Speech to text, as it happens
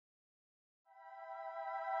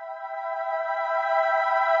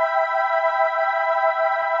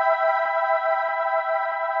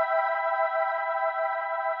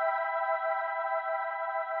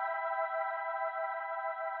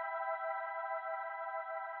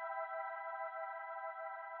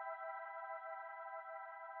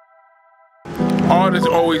Art is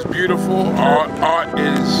always beautiful. Art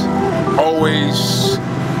is always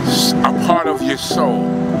a part of your soul.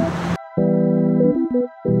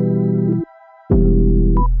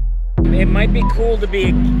 It might be cool to be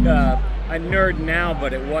a nerd now,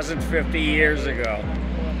 but it wasn't 50 years ago.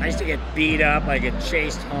 I used to get beat up, I get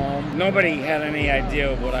chased home. Nobody had any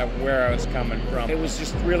idea where I was coming from. It was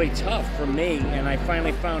just really tough for me, and I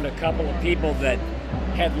finally found a couple of people that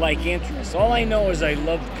had like interests. All I know is I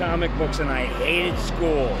loved comic books and I hated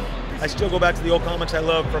school. I still go back to the old comics I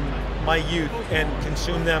love from my youth and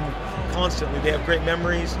consume them constantly. They have great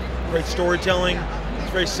memories, great storytelling.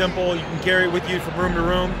 It's very simple. You can carry it with you from room to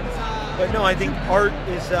room. But no, I think art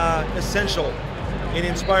is essential in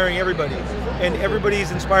inspiring everybody. And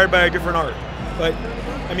everybody's inspired by a different art. But,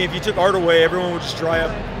 I mean, if you took art away, everyone would just dry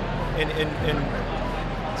up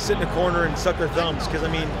and sit in a corner and suck their thumbs. Because,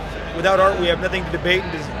 I mean, without art, we have nothing to debate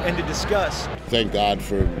and to discuss. Thank God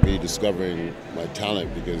for me discovering my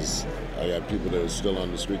talent, because I got people that are still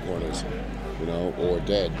on the street corners, you know, or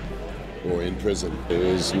dead, or in prison. There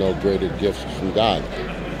is no greater gift from God.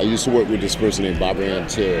 I used to work with this person named Bayoan,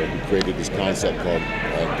 who created this concept called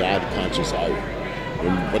God-conscious art.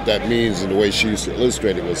 And what that means, and the way she used to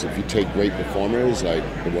illustrate it, was if you take great performers, like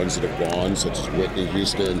the ones that have gone, such as Whitney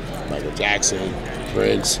Houston, Michael Jackson,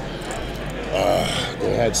 Prince,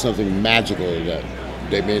 they had something magical that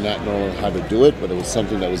they may not know how to do it, but it was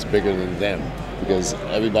something that was bigger than them, because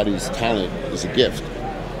everybody's talent is a gift.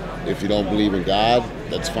 If you don't believe in God,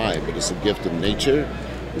 that's fine, but it's a gift of nature.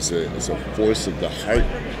 It's a force of the heart,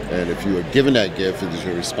 and if you are given that gift, it is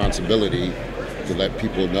your responsibility to let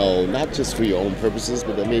people know, not just for your own purposes,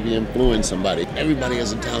 but that maybe influence somebody. Everybody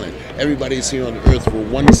has a talent. Everybody is here on earth for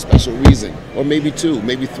one special reason, or maybe two,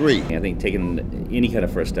 maybe three. I think taking any kind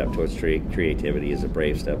of first step towards creativity is a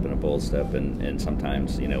brave step and a bold step, and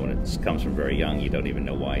sometimes, you know, when it comes from very young, you don't even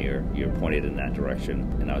know why you're pointed in that direction.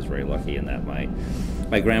 And I was very lucky in that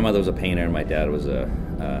my grandmother was a painter, and my dad was a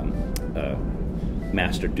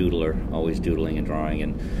master doodler, always doodling and drawing.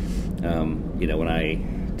 And you know, when I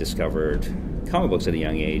discovered comic books at a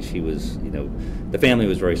young age, he was, you know, the family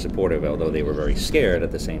was very supportive, although they were very scared at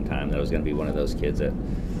the same time that I was going to be one of those kids that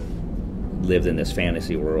lived in this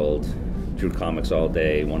fantasy world, drew comics all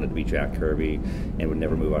day, wanted to be Jack Kirby, and would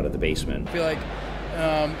never move out of the basement. I feel like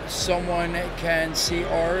someone can see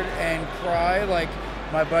art and cry, like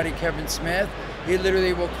my buddy Kevin Smith. He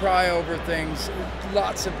literally will cry over things,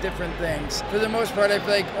 lots of different things. For the most part, I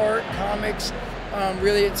feel like art, comics,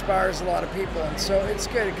 really inspires a lot of people, and so it's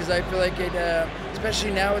good because I feel like it,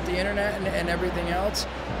 especially now with the internet and everything else,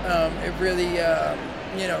 it really,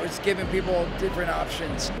 you know, it's giving people different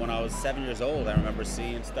options. When I was 7 years old, I remember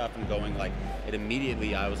seeing stuff and going like, it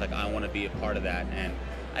immediately, I was like, I want to be a part of that, and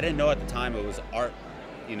I didn't know at the time it was art.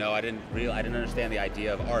 You know, I didn't understand the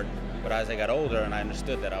idea of art, but as I got older and I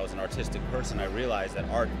understood that I was an artistic person, I realized that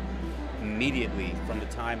art immediately, from the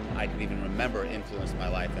time I could even remember, influenced my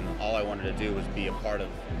life, and all I wanted to do was be a part of,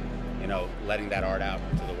 you know, letting that art out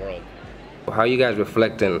to the world. How are you guys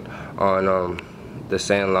reflecting on the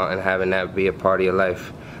Sandlot and having that be a part of your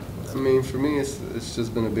life? I mean, for me, it's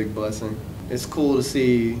just been a big blessing. It's cool to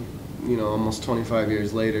see, you know, almost 25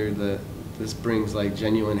 years later that this brings like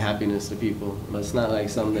genuine happiness to people. It's not like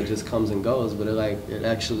something that just comes and goes, but it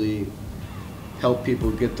actually helped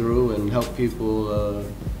people get through and help people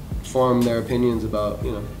form their opinions about,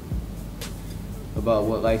 you know, about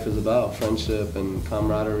what life is about, friendship and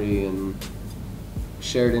camaraderie and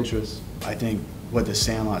shared interests. I think what the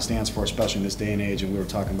Sandlot stands for, especially in this day and age, and we were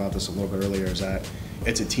talking about this a little bit earlier, is that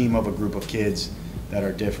it's a team of a group of kids that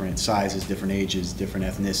are different sizes, different ages, different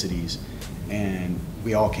ethnicities, and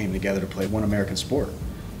we all came together to play one American sport.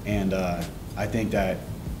 And I think that,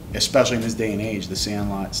 especially in this day and age, the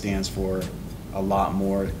Sandlot stands for a lot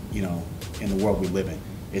more, you know, in the world we live in.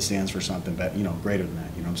 It stands for something, you know, greater than that.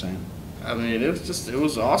 You know what I'm saying? I mean, it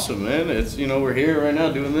was awesome, man. It's, you know, we're here right now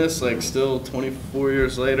doing this, like, still 24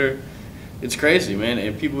 years later. It's crazy, man.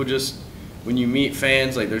 And people just, when you meet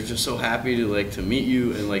fans, like, they're just so happy to meet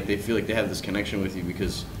you, and like they feel like they have this connection with you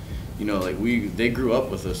because, you know, like they grew up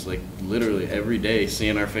with us, like literally every day,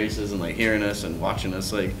 seeing our faces and like hearing us and watching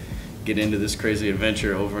us like get into this crazy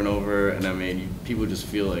adventure over and over. And I mean, people just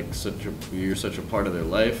feel like you're such a part of their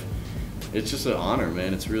life. It's just an honor,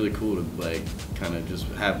 man. It's really cool to like kind of just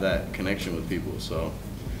have that connection with people. So,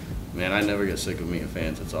 man, I never get sick of meeting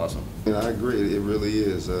fans. It's awesome. And I agree. It really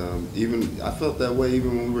is. Even I felt that way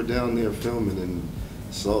even when we were down there filming in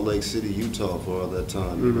Salt Lake City, Utah, for all that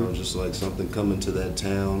time. You know, just like something coming to that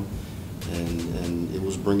town, and it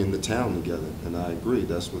was bringing the town together. And I agree.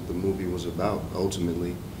 That's what the movie was about.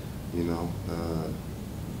 Ultimately, you know,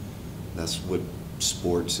 that's what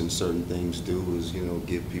sports and certain things do is, you know,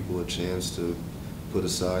 give people a chance to put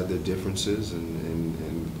aside their differences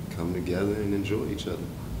and come together and enjoy each other.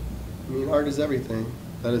 I mean, art is everything.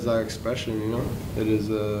 That is our expression, you know? It is,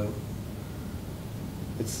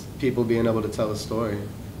 it's people being able to tell a story,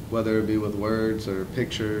 whether it be with words or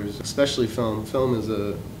pictures, especially film. Film is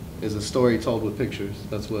a story told with pictures.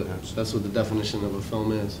 That's what the definition of a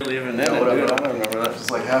film is. Even then, I don't remember that.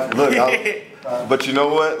 Just like half. Look, but you know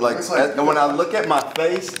what? Like when I look at my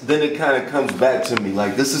face, then it kind of comes back to me.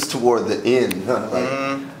 Like this is toward the end. Huh?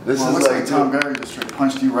 Like, this is like Tom Berry just straight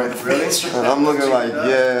punched you right in the face. And I'm looking like,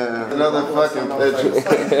 yeah, another fucking picture.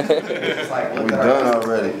 We done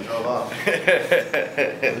already.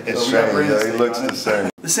 It's strange, though. He looks the same.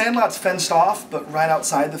 The Sandlot's fenced off, but right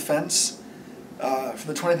outside the fence, for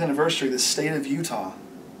the 20th anniversary, the state of Utah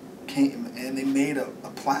came and they made a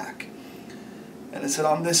plaque. And it said,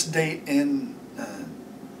 on this date in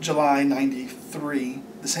July '93,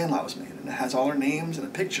 the Sandlot was made. And it has all our names and a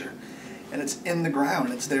picture. And it's in the ground,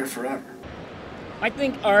 and it's there forever. I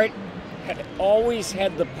think art always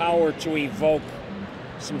had the power to evoke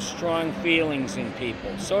some strong feelings in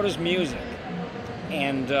people. So does music.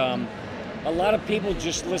 And a lot of people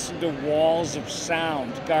just listen to walls of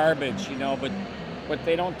sound, garbage, you know, but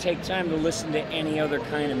they don't take time to listen to any other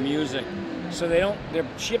kind of music. So they're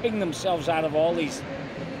chipping themselves out of all these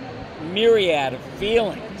myriad of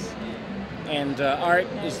feelings. And art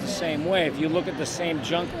is the same way. If you look at the same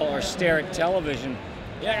junk or stare at television,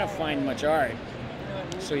 you're not gonna find much art.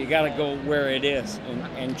 So you gotta go where it is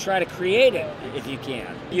and try to create it if you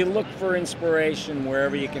can. You look for inspiration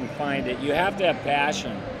wherever you can find it. You have to have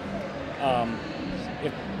passion.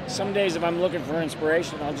 Some days if I'm looking for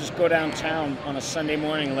inspiration, I'll just go downtown on a Sunday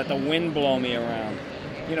morning and let the wind blow me around.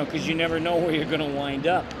 You know, because you never know where you're gonna wind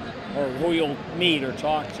up or who you'll meet or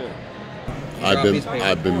talk to.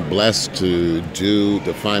 I've been blessed to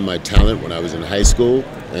find my talent when I was in high school,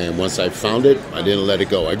 and once I found it, I didn't let it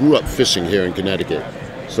go. I grew up fishing here in Connecticut,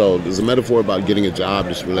 so there's a metaphor about getting a job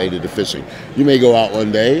that's related to fishing. You may go out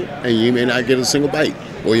one day and you may not get a single bite,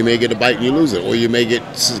 or you may get a bite and you lose it, or you may get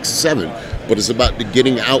 6, 7, but it's about the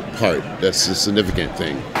getting out part that's the significant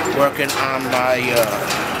thing. Working on my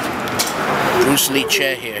Bruce Lee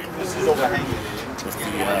chair here. With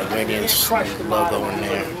the Iranian logo in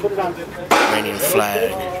there, Iranian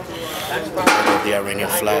flag, the Iranian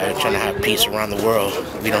flag, trying to have peace around the world.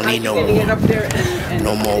 We don't need no war,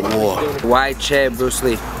 no more war. Why chair, Bruce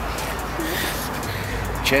Lee?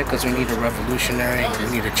 Chair, because we need a revolutionary,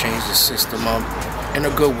 we need to change the system up in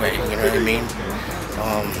a good way, you know what I mean?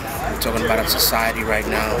 We're talking about a society right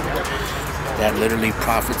now that literally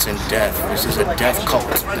profits in death. This is a death cult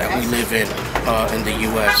that we live in the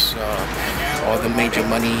U.S. All the major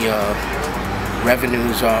money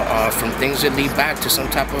revenues are from things that lead back to some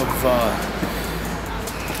type of,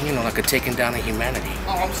 you know, like a taking down of humanity.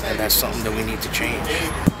 And that's something that we need to change.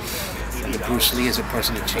 And Bruce Lee is a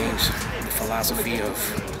person to change the philosophy of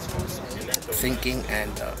thinking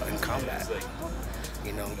and combat.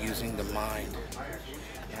 You know, using the mind,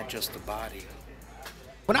 not just the body.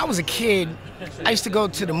 When I was a kid, I used to go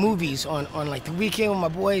to the movies on like the weekend with my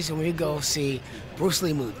boys, and we'd go see Bruce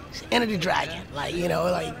Lee movies. Enter the Dragon, like, you know,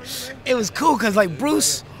 like, it was cool because like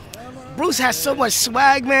Bruce has so much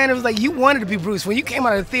swag, man. It was like you wanted to be Bruce. When you came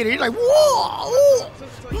out of the theater, you're like, whoa, whoa.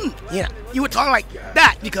 You know, you were talking like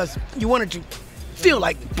that because you wanted to feel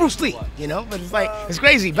like Bruce Lee, you know? But it's like, it's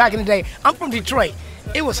crazy. Back in the day, I'm from Detroit.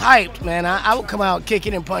 It was hyped, man. I would come out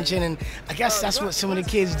kicking and punching, and I guess that's what some of the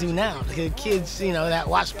kids do now. The kids, you know, that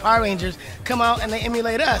watch Power Rangers come out and they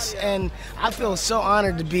emulate us. And I feel so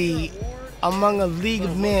honored to be among a league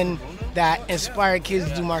of men that inspire kids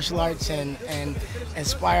to do martial arts and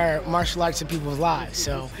inspire martial arts in people's lives.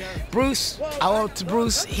 So Bruce, I owe it to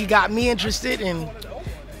Bruce. He got me interested, and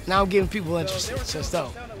now I'm getting people interested. So it's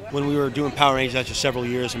dope. When we were doing Power Rangers after several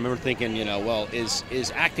years, I remember thinking, you know, well,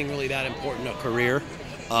 is acting really that important a career?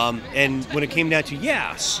 And when it came down to,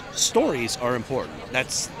 yes, stories are important.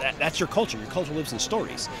 That's your culture. Your culture lives in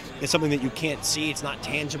stories. It's something that you can't see. It's not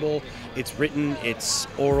tangible. It's written. It's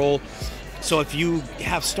oral. So if you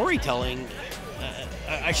have storytelling,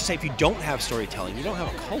 I should say, if you don't have storytelling, you don't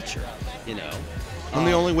have a culture, you know. And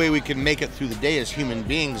the only way we can make it through the day as human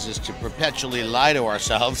beings is to perpetually lie to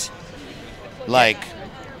ourselves, like,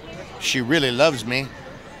 she really loves me,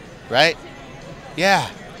 right? Yeah,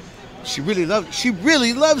 she really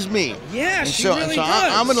loves me. Yeah, and she so, really so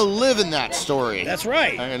does. I'm gonna live in that story. That's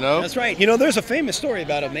right. You know? That's right. You know, there's a famous story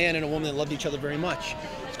about a man and a woman that loved each other very much.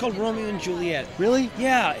 It's called Romeo and Juliet. Really?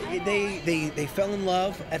 Yeah, they fell in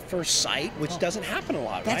love at first sight, which doesn't happen a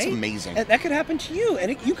lot, That's right? amazing. And that could happen to you,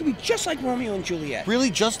 and you could be just like Romeo and Juliet. Really,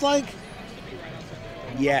 just like?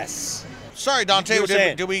 Yes. Sorry, Dante. You were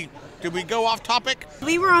saying. Did we go off topic?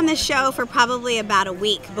 We were on the show for probably about a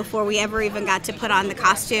week before we ever even got to put on the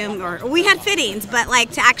costume, or we had fittings, but like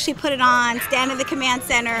to actually put it on, stand in the command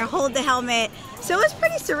center, hold the helmet. So it was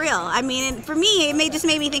pretty surreal. I mean, and for me, it just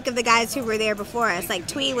made me think of the guys who were there before us. Like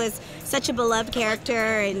Twee was such a beloved character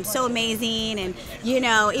and so amazing, and you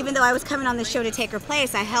know, even though I was coming on the show to take her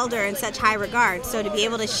place, I held her in such high regard. So to be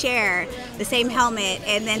able to share the same helmet,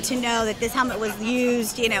 and then to know that this helmet was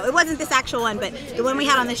used, you know, it wasn't this actual one, but the one we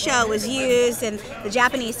had on the show was used in the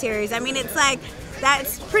Japanese series. I mean, it's like,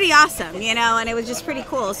 that's pretty awesome, you know, and it was just pretty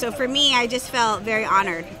cool. So for me, I just felt very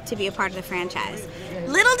honored to be a part of the franchise.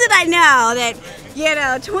 Little did I know that, you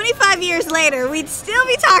know, 25 years later, we'd still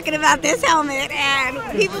be talking about this helmet and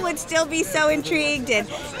people would still be so intrigued. And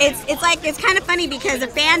it's kind of funny because a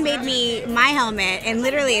fan made me my helmet, and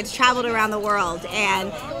literally it's traveled around the world.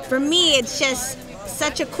 And for me, it's just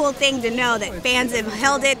such a cool thing to know that fans have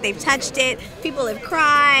held it, they've touched it, people have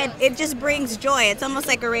cried. It just brings joy. It's almost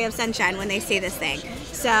like a ray of sunshine when they see this thing.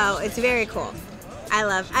 So it's very cool. I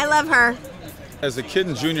love her. As a kid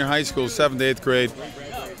in junior high school, 7th to 8th grade,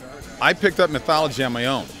 I picked up mythology on my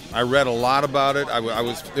own. I read a lot about it.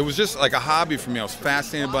 It was just like a hobby for me. I was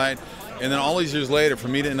fascinated by it. And then all these years later, for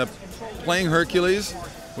me to end up playing Hercules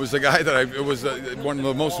was the guy that it was one of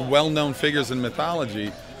the most well-known figures in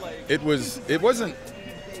mythology. When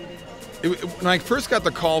I first got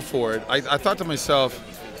the call for it, I thought to myself,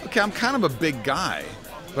 okay, I'm kind of a big guy,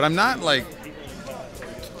 but I'm not like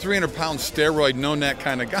 300-pound steroid, no neck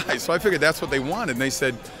kind of guy. So I figured that's what they wanted. And they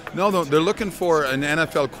said, no, they're looking for an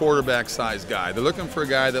NFL quarterback size guy. They're looking for a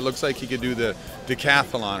guy that looks like he could do the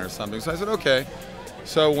decathlon or something. So I said, okay.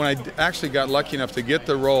 So when I actually got lucky enough to get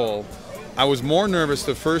the role, I was more nervous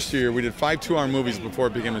the first year. We did 5 2-hour movies before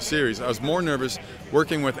it became a series. I was more nervous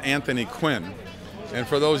working with Anthony Quinn. And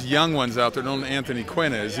for those young ones out there, don't know who Anthony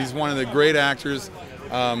Quinn is. He's one of the great actors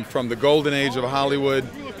from the golden age of Hollywood.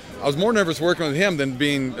 I was more nervous working with him than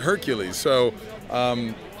being Hercules. So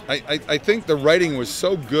I think the writing was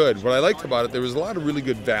so good. What I liked about it, there was a lot of really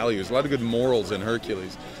good values, a lot of good morals in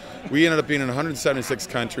Hercules. We ended up being in 176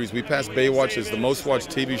 countries. We passed Baywatch as the most watched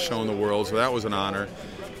TV show in the world, so that was an honor.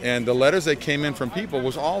 And the letters that came in from people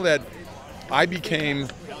was all that I became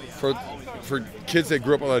for kids that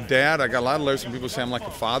grew up with a dad. I got a lot of letters from people saying I'm like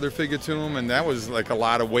a father figure to them, and that was like a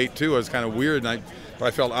lot of weight too. It was kind of weird, but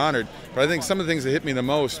I felt honored. But I think some of the things that hit me the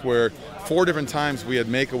most were 4 different times we had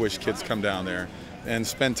Make-A-Wish kids come down there and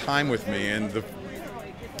spend time with me, and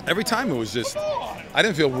every time it was just, I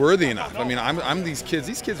didn't feel worthy enough. I mean, I'm these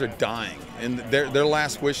kids are dying, and their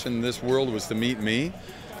last wish in this world was to meet me.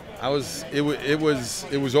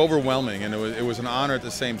 It was overwhelming, and it was an honor at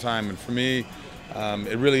the same time. And for me,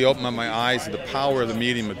 it really opened up my eyes to the power of the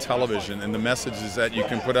medium of television and the messages that you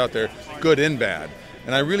can put out there, good and bad.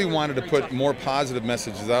 And I really wanted to put more positive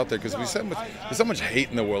messages out there because there's so much hate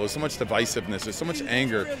in the world, there's so much divisiveness, there's so much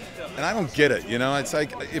anger, and I don't get it. You know, it's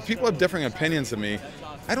like if people have differing opinions than me,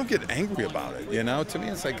 I don't get angry about it. You know, to me,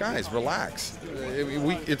 it's like, guys, relax.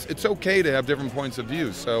 It's okay to have different points of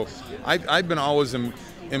view. So I've been always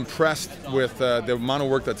impressed with the amount of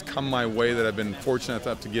work that's come my way that I've been fortunate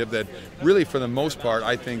enough to give that really, for the most part,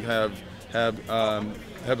 I think have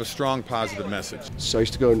a strong positive message. So I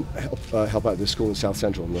used to go and help out at this school in South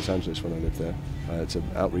Central in Los Angeles when I lived there. It's an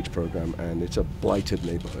outreach program, and it's a blighted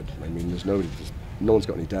neighborhood. I mean, no one's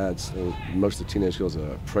got any dads. Most of the teenage girls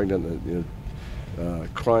are pregnant. You know,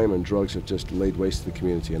 crime and drugs have just laid waste to the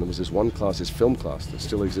community. And there was this one class, this film class, that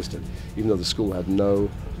still existed, even though the school had no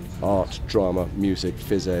art, drama, music,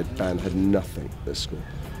 phys ed, band, had nothing at this school.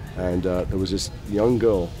 And there was this young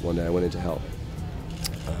girl one day I went in to help.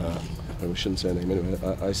 I shouldn't say her name anyway.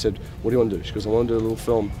 I said, what do you want to do? She goes, I want to do a little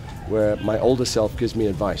film where my older self gives me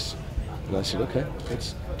advice. And I said, okay,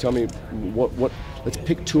 tell me let's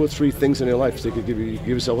pick 2 or 3 things in your life so you could give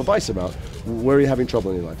yourself advice about. Where are you having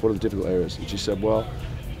trouble in your life? What are the difficult areas? And she said, well,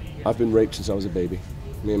 I've been raped since I was a baby,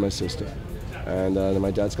 me and my sister. And then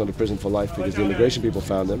my dad's gone to prison for life because the immigration people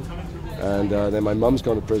found him. And then my mum's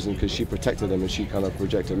gone to prison because she protected him and she kind of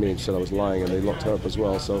rejected me and said I was lying, and they locked her up as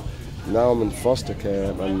well. So now I'm in foster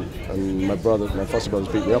care, and my foster brothers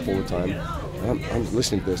beat me up all the time. I'm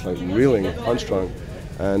listening to this, like reeling, unstrung.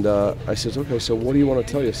 And I said, okay, so what do you want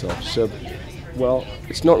to tell yourself? She said, well,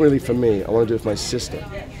 it's not really for me. I want to do it for my sister.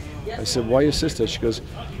 I said, why your sister? She goes,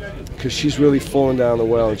 because she's really fallen down the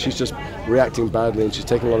well, and she's just reacting badly, and she's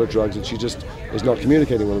taking a lot of drugs, and she just is not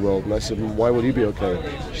communicating with the world. And I said, why will you be okay?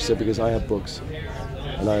 She said, because I have books,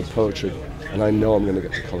 and I have poetry, and I know I'm going to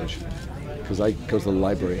get to college. Because I go to the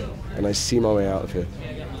library, and I see my way out of here.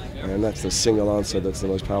 And that's the single answer. That's the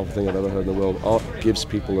most powerful thing I've ever heard in the world. Art gives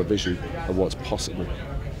people a vision of what's possible.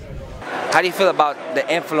 How do you feel about the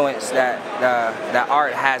influence that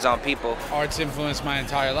art has on people? Art's influenced my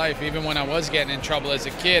entire life. Even when I was getting in trouble as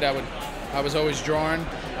a kid, I was always drawing.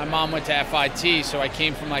 My mom went to FIT, so I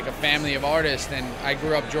came from like a family of artists, and I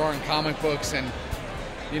grew up drawing comic books. And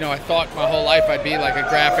you know, I thought my whole life I'd be like a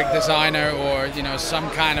graphic designer or, you know, some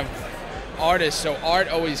kind of artist. So art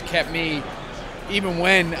always kept me, even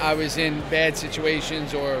when I was in bad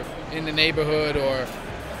situations or in the neighborhood or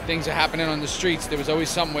things are happening on the streets, there was always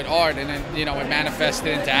something with art, and then, you know, it manifested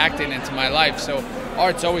into acting, into my life. So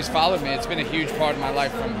art's always followed me. It's been a huge part of my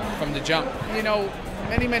life from the jump. You know,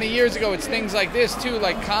 many years ago, it's things like this too,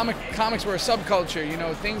 like comics were a subculture, you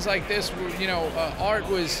know, things like this, you know, art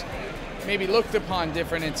was maybe looked upon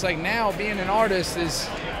different. It's like now being an artist is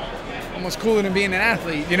almost cooler than being an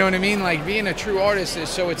athlete, you know what I mean? Like being a true artist is,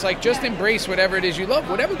 so it's like just embrace whatever it is you love,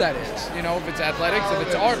 whatever that is, you know, if it's athletics, if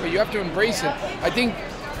it's art, but you have to embrace it. I think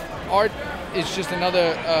art is just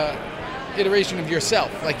another iteration of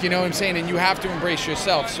yourself, like, you know what I'm saying, and you have to embrace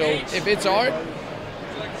yourself. So if it's art,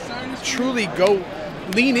 truly go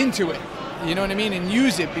lean into it, you know what I mean, and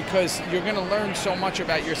use it, because you're going to learn so much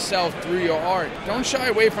about yourself through your art. Don't shy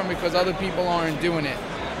away from it because other people aren't doing it,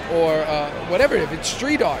 or whatever. If it's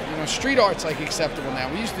street art, you know, street art's like acceptable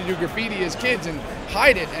now. We used to do graffiti as kids and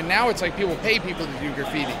hide it, and now it's like people pay people to do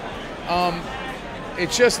graffiti.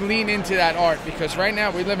 It's just lean into that art, because right now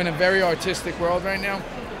we live in a very artistic world right now.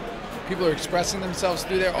 People are expressing themselves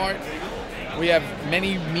through their art. We have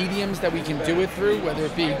many mediums that we can do it through, whether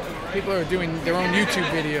it be people are doing their own YouTube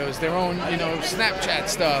videos, their own, you know, Snapchat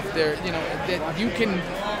stuff. You know, that you can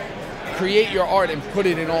create your art and put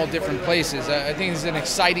it in all different places. I think it's an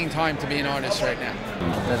exciting time to be an artist right now.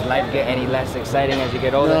 Does life get any less exciting as you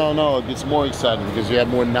get older? No, it gets more exciting because you have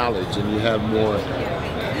more knowledge and you have more.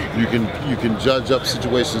 You can judge up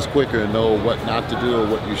situations quicker and know what not to do or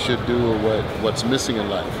what you should do or what's missing in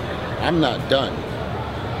life. I'm not done.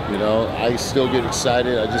 You know, I still get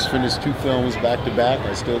excited. I just finished 2 films back to back.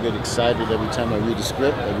 I still get excited every time I read a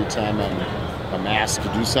script, every time I'm asked to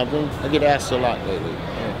do something. I get asked a lot lately.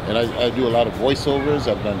 And I do a lot of voiceovers.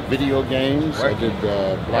 I've done video games. I did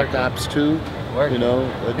Black Ops 2. You know,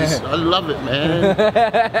 I love it, man.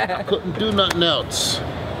 I couldn't do nothing else.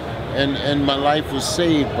 And my life was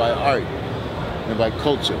saved by art and by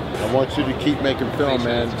culture. I want you to keep making film,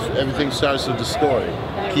 man. Everything starts with the story.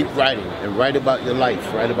 Keep writing and write about your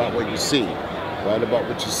life. Write about what you see. Write about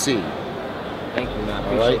what you see. Thank you, man.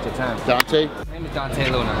 Appreciate your time. Dante? My name is Dante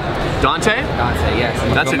Luna. Dante? Dante, yes.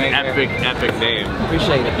 That's an epic name.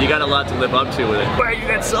 Appreciate it. You got a lot to live up to with it. Wow, you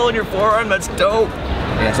got cell in your forearm? That's dope.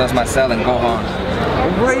 Yeah, so it's my cell and go home.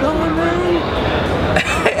 Right on, man.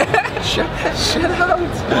 Shut up.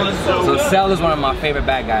 So Cell is one of my favorite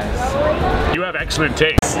bad guys. You have excellent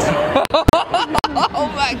taste. Oh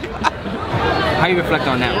my god. How do you reflect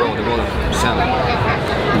on that role, the role of Cell?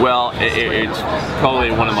 Well, it's probably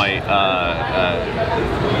one of my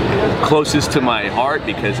closest to my heart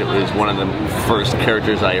because it was one of the first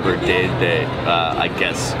characters I ever did that I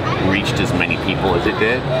guess reached as many people as it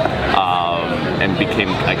did. And became,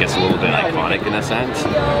 I guess, a little bit iconic in a sense.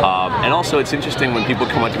 And also it's interesting when people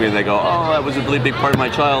come up to me and they go, oh, that was a really big part of my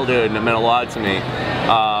childhood and it meant a lot to me.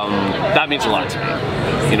 That means a lot to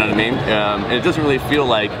me, you know what I mean? And it doesn't really feel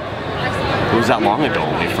like it was that long ago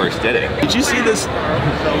when we first did it. Did you see this?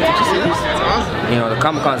 Did you see this? It's awesome. You know, the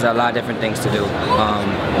Comic Cons have a lot of different things to do.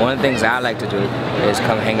 One of the things that I like to do is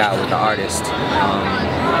come hang out with the artists.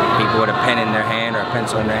 People with a pen in their hand or a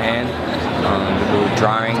pencil in their hand, people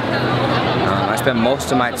drawing. I spend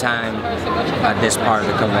most of my time at this part of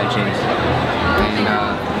the convention. And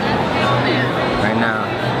right now,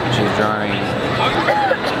 she's drawing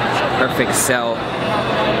perfect cell.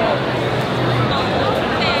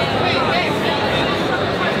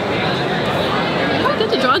 I don't get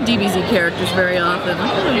to draw DBZ characters very often. I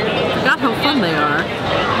forgot how fun they are.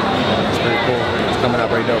 It's pretty cool. It's coming up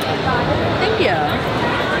right dope. Thank you.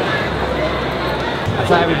 I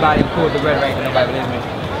tell everybody I'm cool with the red right, but nobody believes me.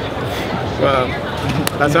 Well,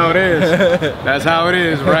 that's how it is. That's how it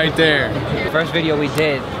is right there. The first video we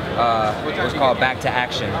did was called Back to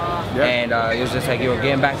Action. Yep. And it was just like you were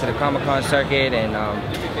getting back to the Comic-Con circuit, and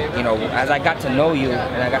you know, as I got to know you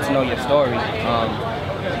and I got to know your story,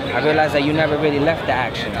 I realized that you never really left the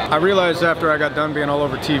action. I realized after I got done being all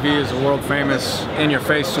over TV as a world famous,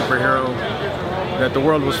 in-your-face superhero, that the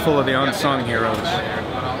world was full of the unsung heroes.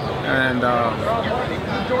 And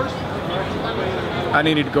I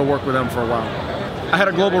needed to go work with them for a while. I had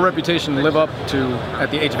a global reputation to live up to at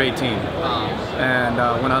the age of 18. And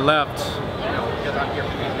when I left,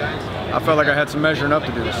 I felt like I had some measuring up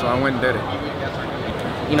to do, so I went and did it.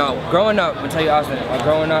 You know, growing up, I'll tell you, Austin,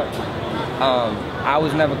 growing up, I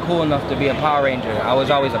was never cool enough to be a Power Ranger. I was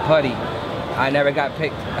always a putty. I never got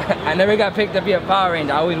picked. I never got picked to be a Power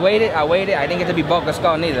Ranger. I always waited. I didn't get to be Bulk or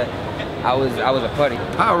Skull neither. I was a putty.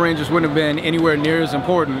 Power Rangers wouldn't have been anywhere near as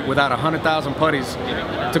important without 100,000 putties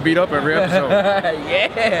to beat up every episode.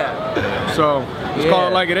 Yeah. So let's call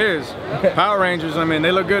it like it is. Power Rangers, I mean,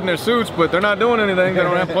 they look good in their suits, but they're not doing anything. They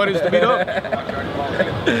don't have putties to beat up.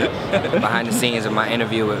 Behind the scenes of my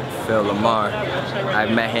interview with Phil Lamar, I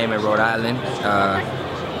met him in Rhode Island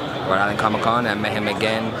Comic-Con. I met him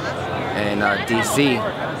again in DC,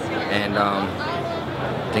 and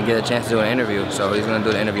didn't get a chance to do an interview, so he's gonna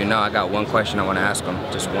do the interview now. I got one question I want to ask him,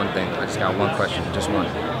 just one thing. I just got one question, just one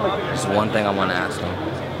thing I want to ask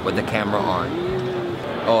him, with the camera on.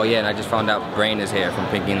 Oh yeah, and I just found out Brain is here from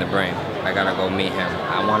Pinky and the Brain. I gotta go meet him.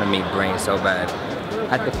 I want to meet Brain so bad.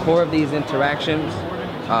 At the core of these interactions,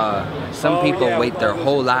 some people wait their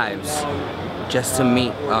whole lives just to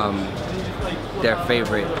meet their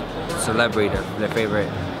favorite celebrity, their favorite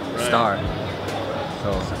star.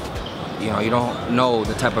 So, you know, you don't know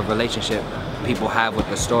the type of relationship people have with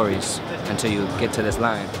the stories until you get to this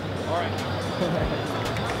line.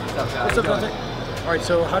 What's up, Patrick? All right,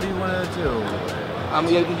 so how do you want to do?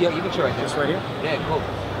 You can show right there. Just right here? Yeah, cool.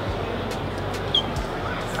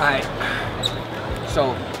 All right.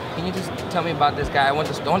 So, can you just tell me about this guy? I want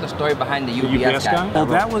the story behind the UPS guy. Well,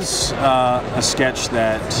 that was a sketch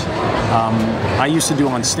that I used to do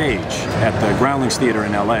on stage at the Groundlings Theater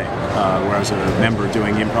in LA, where I was a member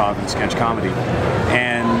doing improv and sketch comedy.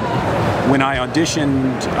 And when I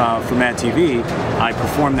auditioned for Mad TV, I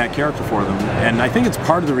performed that character for them, and I think it's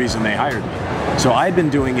part of the reason they hired me. So I'd been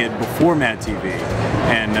doing it before Mad TV,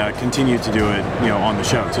 and continued to do it, you know, on the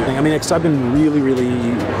show too. I mean, I've been really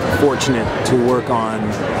fortunate to work on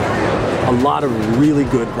a lot of really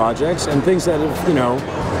good projects and things that have, you know,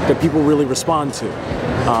 that people really respond to.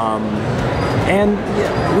 And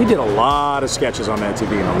yeah, we did a lot of sketches on Mad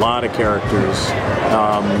TV and a lot of characters.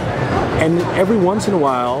 And every once in a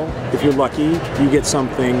while, if you're lucky, you get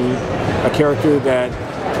something, a character that,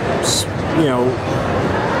 you know,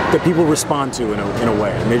 that people respond to in a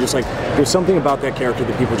way. And they're just like, there's something about that character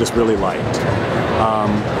that people just really liked.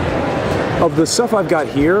 Of the stuff I've got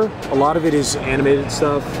here, a lot of it is animated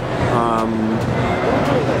stuff,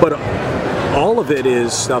 but all of it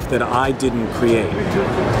is stuff that I didn't create.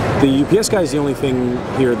 The UPS guy is the only thing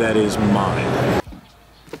here that is mine.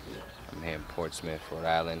 I'm here in Portsmouth, Rhode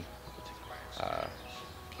Island.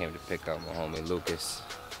 Came to pick up my homie Lucas.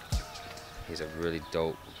 He's a really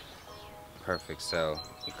dope, perfect cell.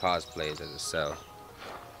 He cosplays as a cell.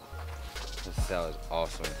 This cell is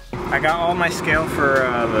awesome. I got all my scale for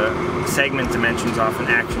the segment dimensions off an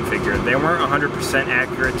action figure. They weren't 100%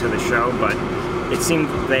 accurate to the show, but it seemed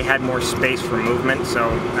they had more space for movement, so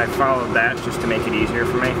I followed that just to make it easier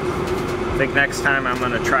for me. I think next time I'm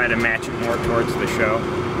going to try to match it more towards the show.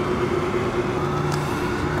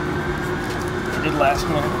 I did last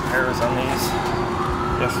minute repairs on these.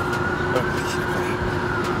 Yes.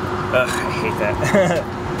 Ugh, I hate that.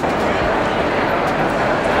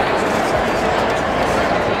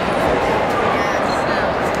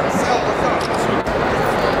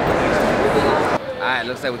 Alright,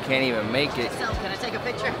 looks like we can't even make it. Can I take a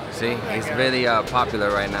picture? See, he's really popular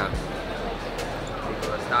right now.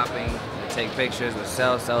 People are stopping to take pictures with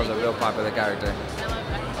Cell. Cell's a real popular character.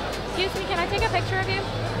 Excuse me, can I take a picture of you?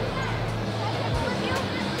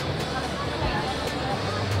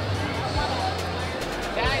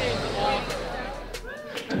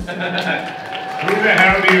 Who the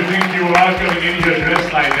hell do you think you are coming in here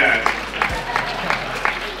dressed like that?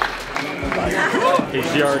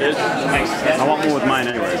 HDR it is. Nice. I want one with mine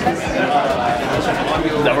anyways. Is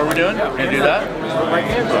that what we're doing? Gonna do that?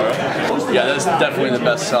 Yeah, that's definitely the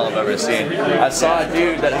best cell I've ever seen. I saw a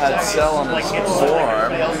dude that had cell on his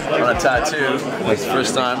forearm on a tattoo. That's the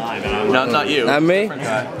first time. No, not you. Not me?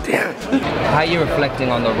 Damn. How are you reflecting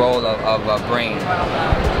on the role of Brain?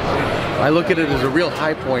 I look at it as a real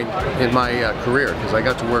high point in my career because I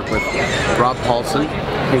got to work with Rob Paulson,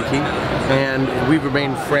 Pinky, and we've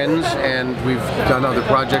remained friends and we've done other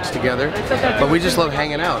projects together, but we just love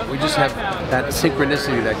hanging out. We just have that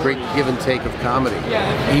synchronicity, that great give and take of comedy,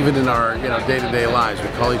 even in our day-to-day lives. We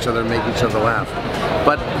call each other and make each other laugh.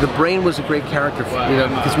 But the Brain was a great character,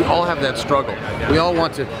 because we all have that struggle. We all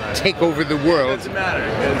want to take over the world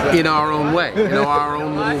in our own way, our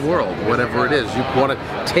own little world, whatever it is. You want to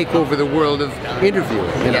take over the world of interviewing.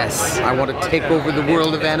 Yes. I want to take over the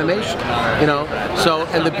world of animation. So,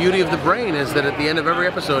 and the beauty of the Brain is that at the end of every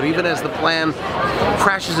episode, even as the plan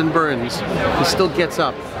crashes and burns, he still gets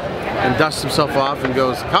up and dusts himself off and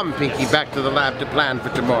goes, "Come, Pinky, back to the lab to plan for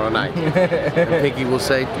tomorrow night." And Pinky will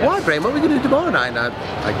say, "What, Brain? What are we going to do tomorrow night?" And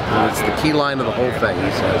it's the key line of the whole thing.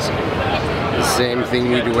 He says, "The same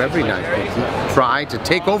thing we do every night, Pinky. Try to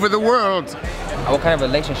take over the world." What kind of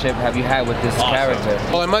relationship have you had with this character?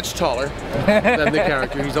 Well, I'm much taller than the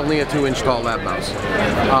character. He's only a 2-inch tall lab mouse.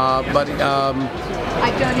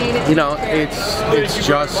 You know, it's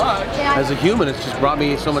just, as a human, it's just brought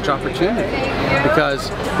me so much opportunity, because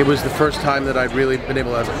it was the first time that I'd really been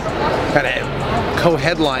able to kind of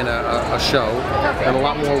co-headline a show, and a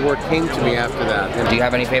lot more work came to me after that. And do you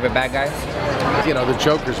have any favorite bad guys? You know, the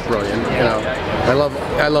Joker's brilliant. You know,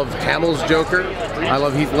 I love Hamill's Joker. I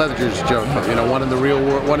love Heath Ledger's Joker. You know, one in the real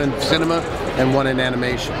world, one in cinema, and one in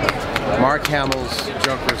animation. Mark Hamill's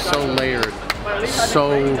Joker is so layered.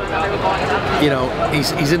 So, you know,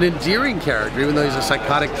 he's an endearing character, even though he's a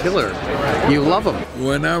psychotic killer. You love him.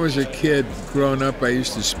 When I was a kid growing up, I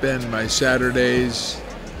used to spend my Saturdays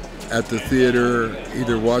at the theater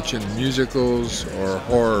either watching musicals or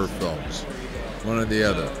horror films, one or the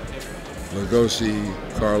other. Lugosi,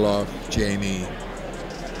 Karloff, Janey,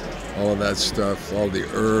 all of that stuff, all the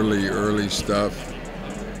early stuff,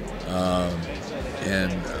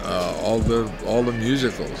 and all the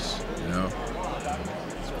musicals, you know.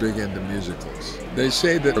 Big into musicals. They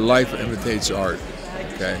say that life imitates art,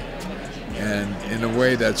 okay? And in a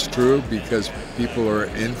way that's true, because people are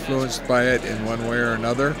influenced by it in one way or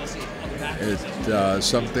another.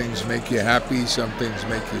 Some things make you happy, some things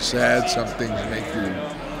make you sad, some things make you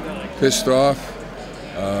pissed off.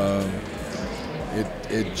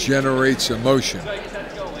 It generates emotion.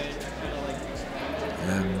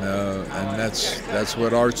 And that's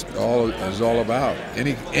what art's is all about.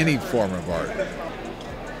 Any form of art.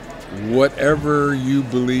 Whatever you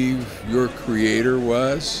believe your creator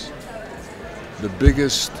was, the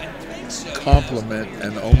biggest compliment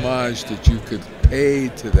and homage that you could pay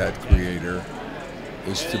to that creator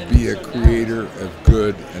is to be a creator of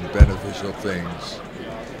good and beneficial things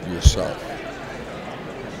yourself.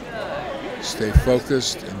 Stay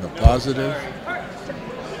focused in the positive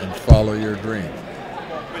and follow your dream.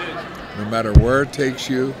 No matter where it takes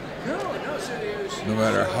you, no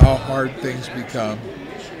matter how hard things become,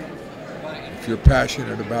 if you're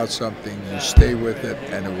passionate about something, you stay with it,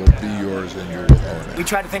 and it will be yours, and you will own it. We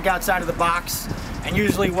try to think outside of the box, and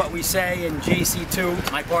usually what we say in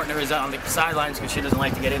JC2, my partner is on the sidelines because she doesn't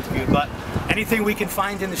like to get interviewed, but anything we can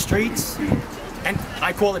find in the streets, and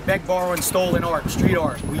I call it beg, borrow, and stolen art, street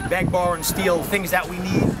art. We beg, borrow, and steal things that we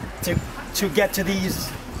need to get to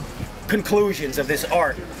these conclusions of this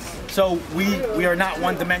art. So we are not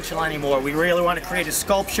one-dimensional anymore. We really want to create a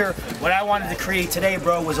sculpture. What I wanted to create today,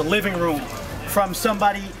 bro, was a living room from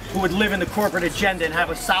somebody who would live in the corporate agenda and have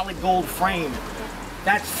a solid gold frame.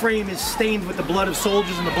 That frame is stained with the blood of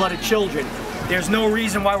soldiers and the blood of children. There's no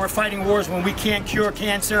reason why we're fighting wars when we can't cure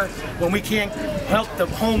cancer, when we can't help the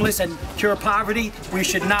homeless and cure poverty. We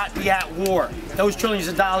should not be at war. Those trillions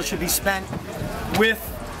of dollars should be spent with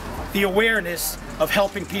the awareness of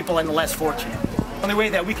helping people and the less fortunate. The only way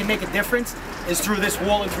that we can make a difference is through this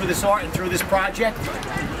wall and through this art and through this project.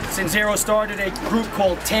 Since Zero started a group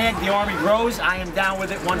called TAG, The Army Grows, I am down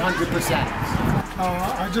with it 100%.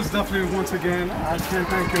 I just definitely, once again, I can't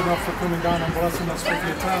thank you enough for coming down and blessing us with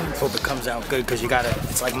your talent. Hope it comes out good, because you gotta,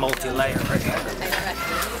 it's like multi-layer right here.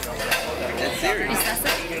 That's serious.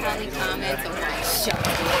 Probably comments or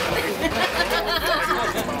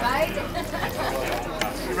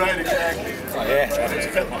Right, exactly. Oh yeah,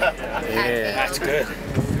 yeah, that's good.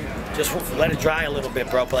 Just let it dry a little bit,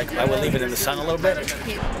 bro. Like I would leave it in the sun a little bit.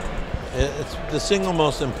 It's the single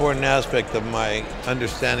most important aspect of my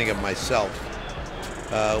understanding of myself.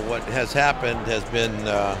 What has happened has been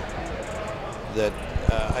that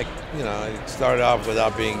I started off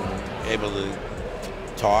without being able to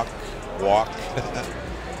talk, walk,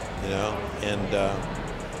 and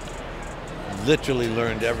literally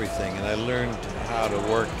learned everything. And I learned how to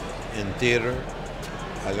work in theater.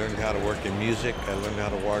 I learned how to work in music. I learned how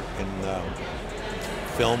to work in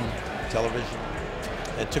film, television.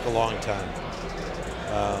 It took a long time.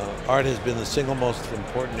 Art has been the single most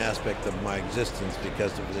important aspect of my existence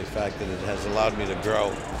because of the fact that it has allowed me to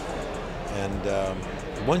grow.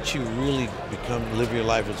 And once you really live your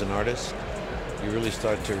life as an artist, you really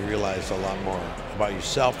start to realize a lot more about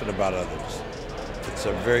yourself and about others. It's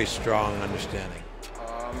a very strong understanding.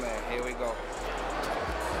 Oh man, here we go.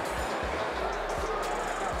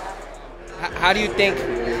 How do you think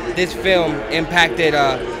this film impacted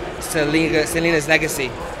Selena's legacy?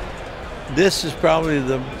 This is probably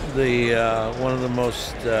the one of the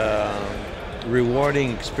most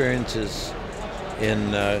rewarding experiences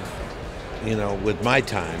in you know, with my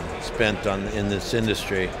time spent in this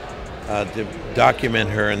industry, to document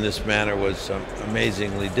her in this manner was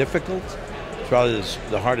amazingly difficult. It's probably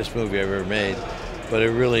the hardest movie I've ever made, but it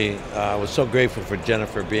really, I was so grateful for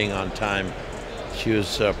Jennifer being on time. She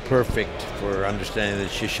was perfect for understanding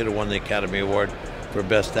that she should have won the Academy Award for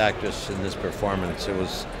Best Actress in this performance. It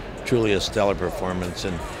was truly a stellar performance,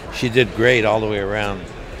 and she did great all the way around.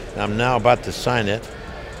 I'm now about to sign it.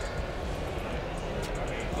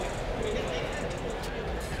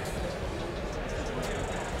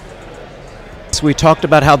 We talked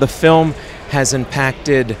about how the film has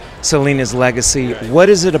impacted Selena's legacy. What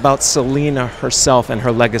is it about Selena herself and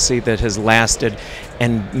her legacy that has lasted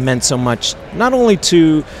and meant so much, not only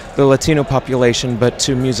to the Latino population, but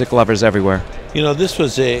to music lovers everywhere? You know, this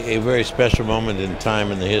was a very special moment in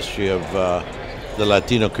time in the history of the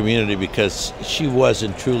Latino community, because she was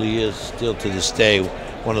and truly is still to this day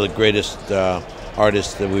one of the greatest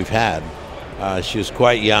artists that we've had. She was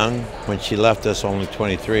quite young when she left us, only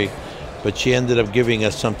 23. But she ended up giving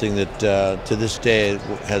us something that to this day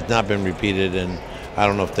has not been repeated, and I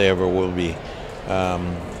don't know if they ever will be.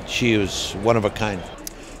 She was one of a kind.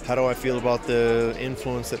 How do I feel about the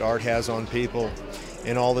influence that art has on people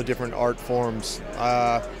in all the different art forms?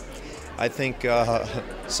 I think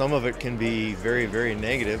some of it can be very, very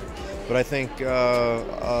negative, but I think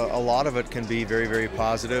a lot of it can be very, very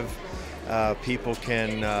positive. People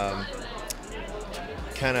can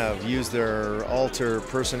kind of use their alter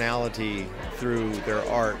personality through their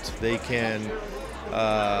art. They can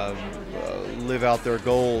live out their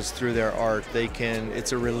goals through their art.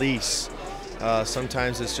 It's a release.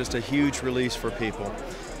 Sometimes it's just a huge release for people.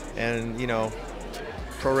 And, you know,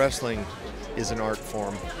 pro wrestling is an art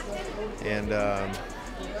form. And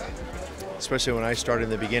especially when I started in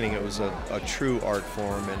the beginning, it was a true art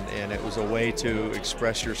form, and it was a way to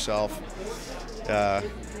express yourself,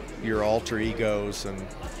 your alter egos and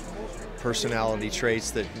personality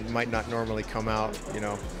traits that might not normally come out, you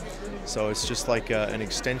know. So it's just like an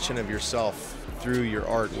extension of yourself through your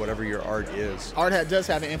art, whatever your art is. Art does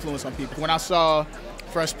have an influence on people. When I saw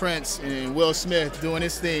Fresh Prince and Will Smith doing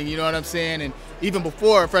his thing, you know what I'm saying? And even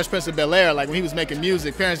before Fresh Prince of Bel-Air, like when he was making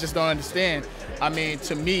music, parents just don't understand. I mean,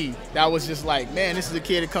 to me, that was just like, man, this is a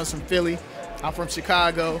kid that comes from Philly. I'm from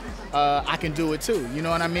Chicago. I can do it too. You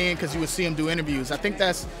know what I mean? Because you would see him do interviews. I think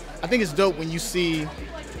it's dope when you see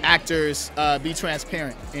actors be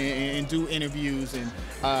transparent and do interviews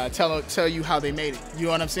and tell you how they made it. You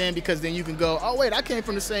know what I'm saying? Because then you can go, oh wait, I came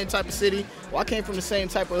from the same type of city, or I came from the same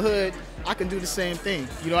type of hood. I can do the same thing.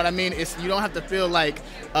 You know what I mean? You don't have to feel like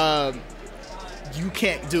you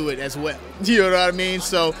can't do it as well. You know what I mean?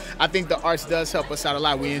 So I think the arts does help us out a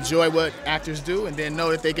lot. We enjoy what actors do and then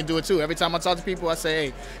know that they can do it too. Every time I talk to people, I say,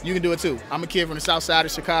 hey, you can do it too. I'm a kid from the south side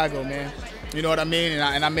of Chicago, man. You know what I mean?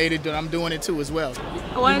 And I made it, I'm doing it too as well.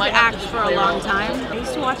 I wanted to act for a long time. I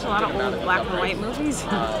used to watch a lot of old black and white movies. So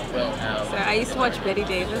I used to watch Betty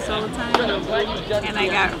Davis all the time. And I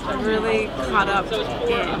got really caught up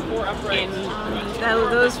in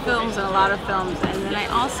those films and a lot of films. And then I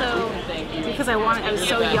also, because I was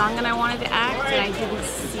so young and I wanted to act and I didn't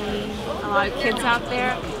see a lot of kids out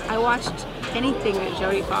there, I watched anything that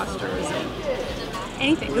Jodie Foster was in.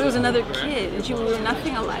 Anything. There was another kid and we were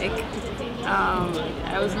nothing alike.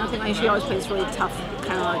 I was nothing like, she always plays really tough,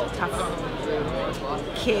 kind of like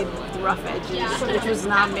tough kid, rough edges, which was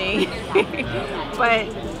not me. But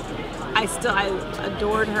I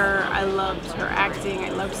adored her. I loved her acting. I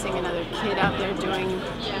loved seeing another kid out there doing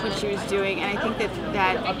what she was doing. And I think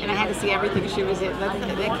that and I had to see everything she was in.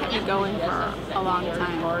 That kept me going for a long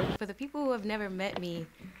time. For the people who have never met me,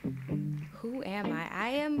 who am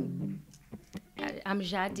I? I'm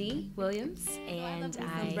Jadi Williams, and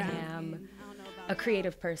I am a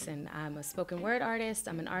creative person. I'm a spoken word artist,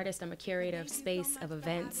 I'm an artist, I'm a curator of space, of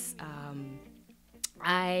events.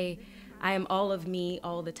 I am all of me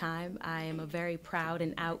all the time. I am a very proud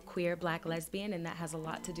and out queer black lesbian, and that has a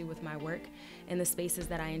lot to do with my work and the spaces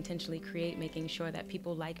that I intentionally create, making sure that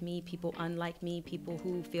people like me, people unlike me, people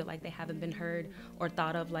who feel like they haven't been heard or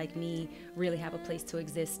thought of like me really have a place to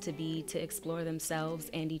exist, to be, to explore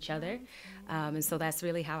themselves and each other. And so that's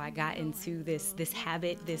really how I got into this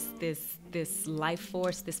habit, this life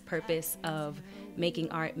force, this purpose of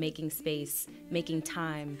making art, making space, making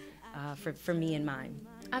time for me and mine.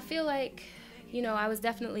 I feel like, you know, I was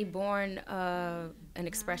definitely born an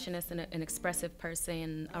expressionist and an expressive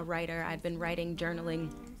person, a writer. I'd been writing,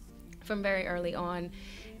 journaling from very early on,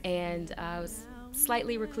 and I was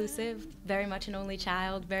slightly reclusive, very much an only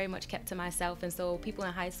child, very much kept to myself. And so people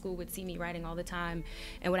in high school would see me writing all the time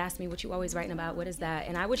and would ask me, what you always writing about? What is that?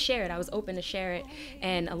 And I would share it. I was open to share it.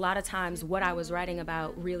 And a lot of times what I was writing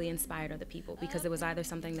about really inspired other people, because it was either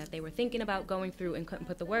something that they were thinking about going through and couldn't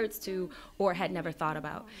put the words to, or had never thought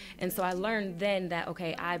about. And so I learned then that,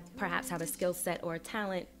 okay, I perhaps have a skill set or a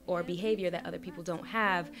talent or behavior that other people don't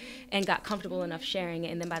have, and got comfortable enough sharing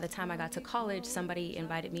it. And then by the time I got to college, somebody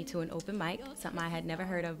invited me to an open mic, something I had never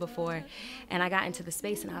heard of before. And I got into the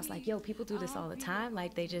space and I was like, yo, people do this all the time.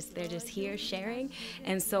 Like they're just here sharing.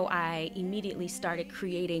 And so I immediately started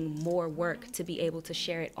creating more work to be able to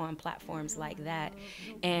share it on platforms like that.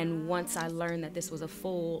 And once I learned that this was a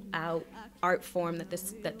full out art form, that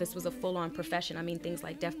this was a full-on profession. I mean, things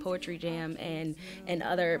like Def Poetry Jam and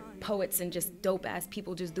other poets and just dope-ass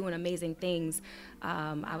people just doing amazing things.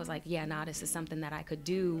 I was like, yeah, nah, this is something that I could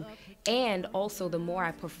do. And also, the more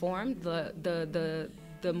I performed,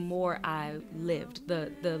 the more I lived,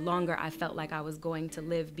 the longer I felt like I was going to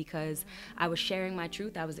live, because I was sharing my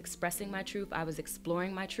truth, I was expressing my truth, I was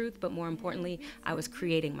exploring my truth, but more importantly, I was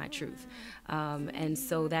creating my truth. And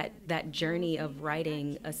so that journey of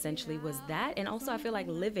writing essentially was that. And also I feel like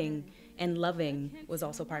living and loving was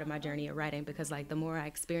also part of my journey of writing, because like the more I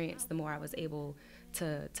experienced, the more I was able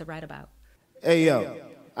to write about. Hey yo,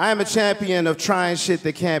 I am a champion of trying shit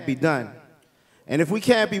that can't be done. And if we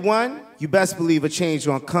can't be one, you best believe a change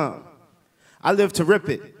gonna come. I live to rip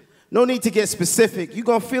it. No need to get specific. You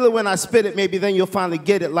gonna feel it when I spit it, maybe then you'll finally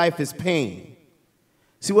get it. Life is pain.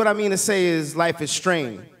 See, what I mean to say is life is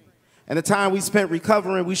strain. And the time we spent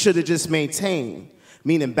recovering, we should have just maintained,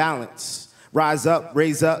 meaning balance. Rise up,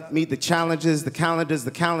 raise up, meet the challenges, the calendar's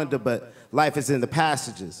the calendar, but life is in the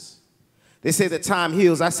passages. They say that time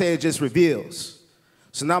heals, I say it just reveals.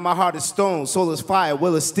 So now my heart is stone, soul is fire,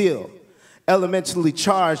 will is steel. Elementally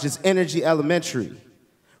charged is energy elementary.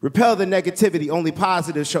 Repel the negativity, only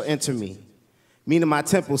positive shall enter me. Meaning my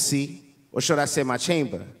temple, see, or should I say my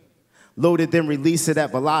chamber. Loaded, then release it at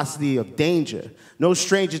velocity of danger. No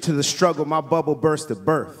stranger to the struggle, my bubble burst at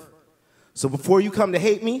birth. So before you come to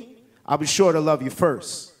hate me, I'll be sure to love you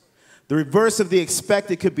first. The reverse of the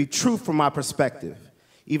expected could be true from my perspective.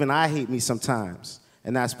 Even I hate me sometimes,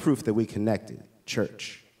 and that's proof that we connected.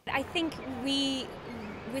 Church. I think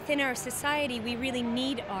within our society, we really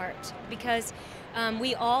need art, because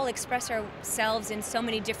we all express ourselves in so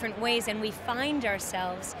many different ways, and we find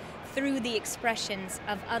ourselves through the expressions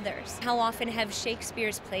of others. How often have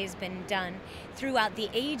Shakespeare's plays been done throughout the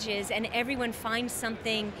ages, and everyone finds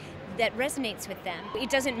something that resonates with them? It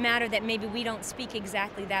doesn't matter that maybe we don't speak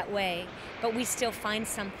exactly that way, but we still find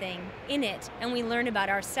something in it, and we learn about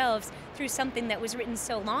ourselves through something that was written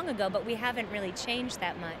so long ago, but we haven't really changed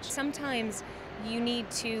that much. Sometimes you need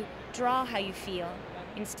to draw how you feel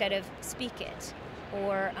instead of speak it,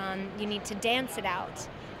 or you need to dance it out.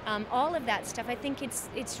 All of that stuff, I think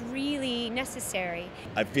it's really necessary.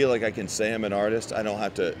 I feel like I can say I'm an artist. I don't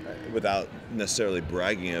have to, without necessarily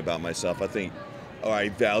bragging about myself. I think, I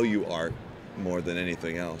value art more than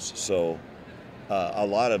anything else. So a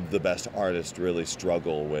lot of the best artists really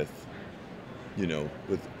struggle with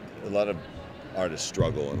a lot of artists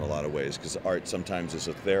struggle in a lot of ways, because art sometimes is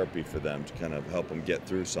a therapy for them to kind of help them get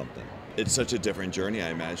through something. It's such a different journey, I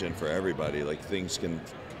imagine, for everybody. Like things can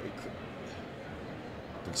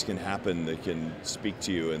happen that can speak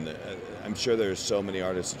to you, and I'm sure there's so many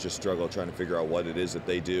artists that just struggle trying to figure out what it is that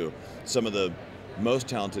they do. Some of the most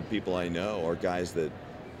talented people I know are guys that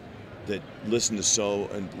listen to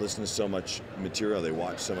so much material, they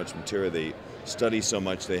watch so much material, they study so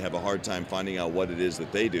much, they have a hard time finding out what it is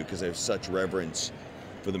that they do, because they have such reverence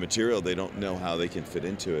for the material, they don't know how they can fit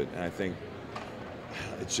into it. And I think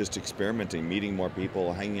it's just experimenting, meeting more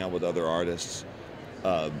people, hanging out with other artists,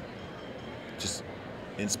 just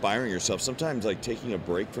inspiring yourself. Sometimes like taking a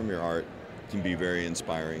break from your art can be very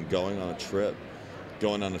inspiring. Going on a trip,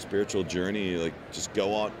 going on a spiritual journey, like just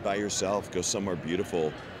go out by yourself, go somewhere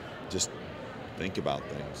beautiful, just think about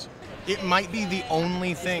things. It might be the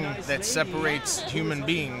only thing that separates human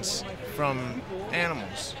beings from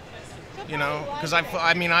animals, you know? Because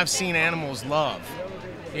I've seen animals love.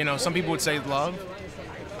 You know, some people would say love.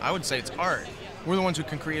 I would say it's art. We're the ones who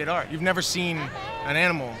can create art. You've never seen an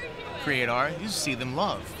animal create art. You see them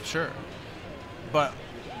love, sure. But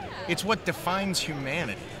it's what defines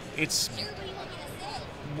humanity.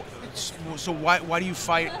 So why do you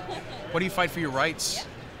fight? Why do you fight for your rights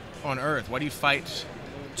on Earth? Why do you fight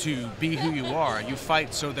to be who you are? You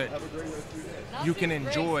fight so that you can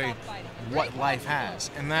enjoy what life has,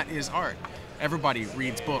 and that is art. Everybody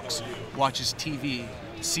reads books, watches TV,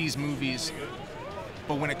 sees movies,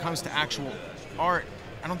 but when it comes to actual art,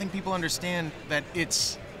 don't think people understand that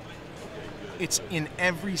it's in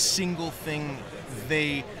every single thing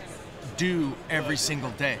they do every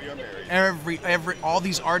single day. All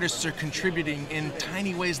these artists are contributing in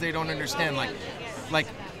tiny ways they don't understand. Like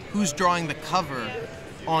who's drawing the cover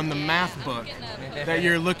on the math book that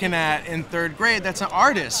you're looking at in 3rd grade? That's an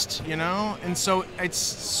artist, you know? And so it's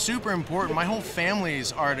super important. My whole family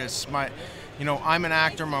is artists. I'm an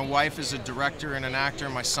actor, my wife is a director and an actor,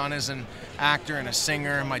 my son is an actor and a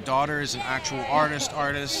singer, and my daughter is an actual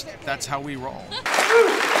artist. That's how we roll.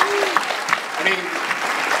 I mean,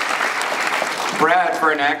 Brad,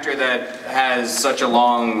 for an actor that has such a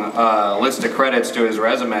long list of credits to his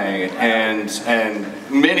resume, and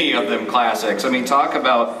many of them classics, I mean, talk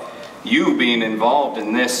about you being involved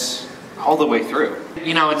in this all the way through.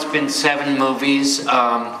 You know, it's been 7 movies.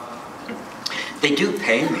 They do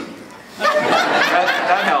pay me.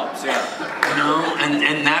 that helps, yeah. You know,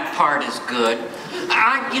 and that part is good.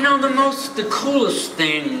 You know, the coolest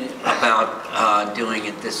thing about doing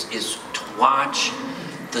it is to watch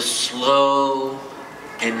the slow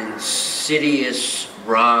and insidious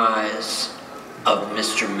rise of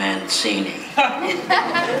Mr. Mancini,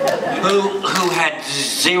 who had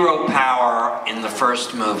 0 power in the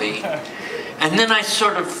first movie, and then I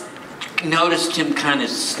sort of noticed him kind of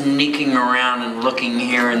sneaking around and looking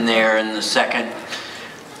here and there in the second.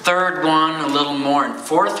 3rd one, a little more, and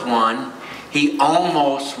 4th one, he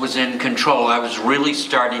almost was in control. I was really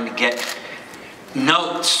starting to get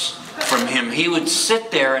notes from him. He would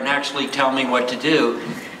sit there and actually tell me what to do,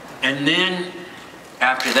 and then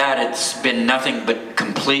after that it's been nothing but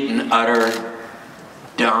complete and utter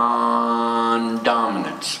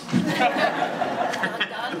dominance.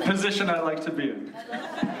 The position I like to be in.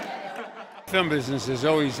 Film business has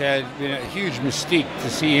always had a huge mystique to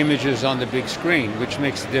see images on the big screen, which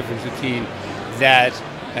makes the difference between that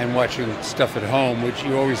and watching stuff at home, which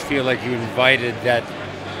you always feel like you invited that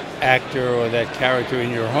actor or that character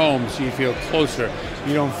in your home, so you feel closer.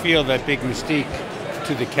 You don't feel that big mystique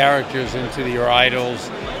to the characters and to your idols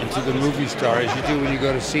and to the movie stars as you do when you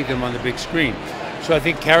go to see them on the big screen. So I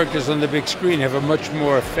think characters on the big screen have a much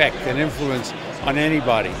more effect and influence on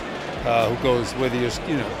anybody who goes, whether you're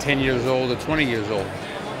 10 years old or 20 years old.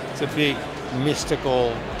 It's a big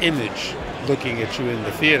mystical image looking at you in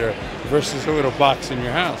the theater versus a little box in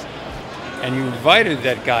your house. And you invited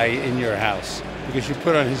that guy in your house because you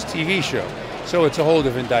put on his TV show. So it's a whole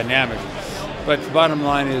different dynamic. But the bottom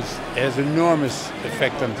line is, it has enormous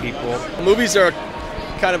effect on people. Movies are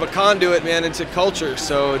kind of a conduit, man, into culture.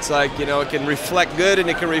 So it's like, it can reflect good and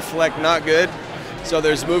it can reflect not good. So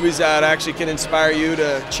there's movies that actually can inspire you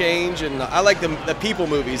to change, and I like the people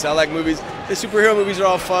movies. I like movies, the superhero movies are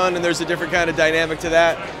all fun, and there's a different kind of dynamic to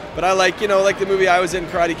that. But I like, like the movie I was in,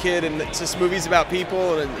 Karate Kid, and it's just movies about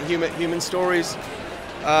people and human stories.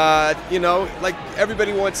 Like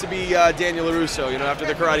everybody wants to be Daniel LaRusso, after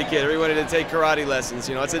the Karate Kid. Everybody wanted to take karate lessons,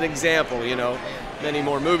 it's an example, many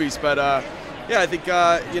more movies. But yeah, I think,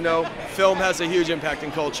 film has a huge impact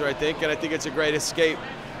in culture, I think, and I think it's a great escape,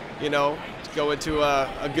 to go into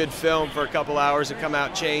a good film for a couple hours and come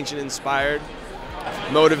out changed and inspired,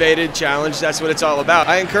 motivated, challenged. That's what it's all about.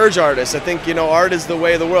 I encourage artists. I think, art is the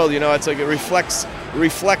way of the world. It's like it reflects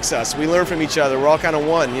us. We learn from each other. We're all kind of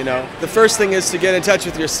one, The first thing is to get in touch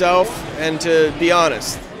with yourself and to be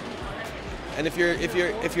honest. And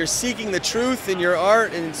if you're seeking the truth in your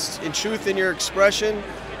art and truth in your expression,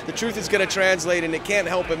 the truth is going to translate, and it can't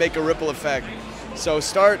help but make a ripple effect. So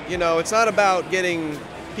start, it's not about getting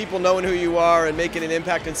people knowing who you are and making an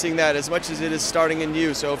impact and seeing that as much as it is starting in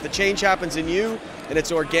you. So if the change happens in you and it's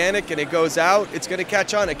organic and it goes out, it's going to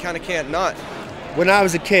catch on. It kind of can't not. When I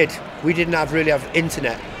was a kid, we didn't really have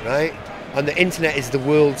internet, right? And the internet is the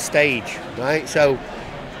world stage, right? So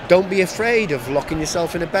don't be afraid of locking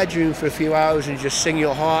yourself in a bedroom for a few hours and just sing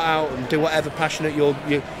your heart out and do whatever passionate you're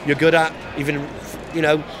good at. Even,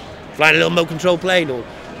 flying a little remote control plane or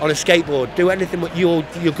on a skateboard. Do anything what you're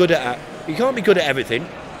good at. You can't be good at everything.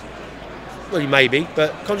 Well, you may be,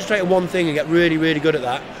 but concentrate on one thing and get really, really good at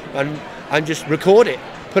that, and just record it,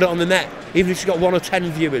 put it on the net, even if you've got 1 or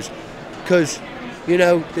 10 viewers, because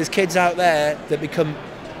there's kids out there that become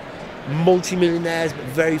multi-millionaires, but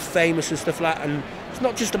very famous and stuff like that. And it's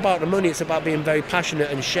not just about the money; it's about being very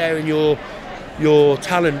passionate and sharing your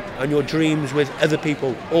talent and your dreams with other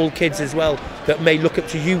people, all kids as well, that may look up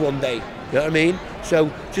to you one day. You know what I mean?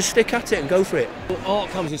 So just stick at it and go for it. Art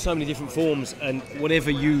comes in so many different forms, and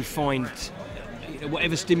whatever you find,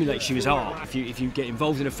 whatever stimulates you is art. If you get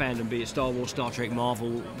involved in a fandom, be it Star Wars, Star Trek,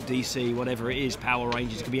 Marvel, DC, whatever it is, Power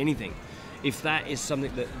Rangers, it could be anything. If that is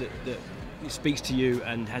something that speaks to you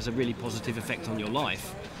and has a really positive effect on your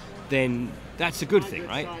life, then that's a good thing,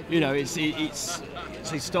 right? You know, it's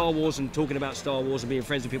say Star Wars and talking about Star Wars and being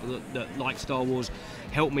friends with people that like Star Wars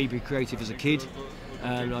helped me be creative as a kid.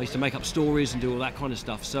 And I used to make up stories and do all that kind of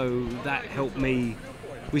stuff. So that helped me.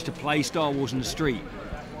 We used to play Star Wars in the street.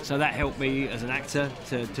 So that helped me as an actor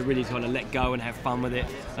to really kind of let go and have fun with it.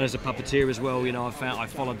 And as a puppeteer as well, you know, I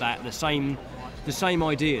followed that the same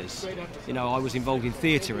ideas. You know, I was involved in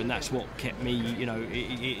theatre, and that's what kept me. You know,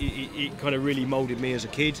 it kind of really moulded me as a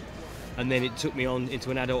kid, and then it took me on into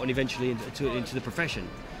an adult and eventually into the profession.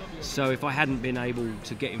 So if I hadn't been able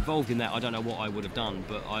to get involved in that, I don't know what I would have done.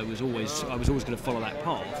 But I was always going to follow that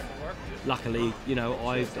path. Luckily, you know,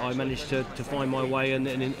 I managed to find my way, and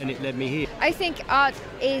it led me here. I think art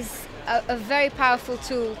is a very powerful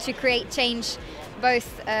tool to create change,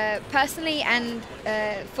 both personally and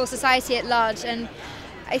for society at large. And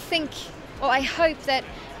I think, or I hope that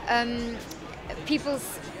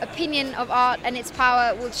people's opinion of art and its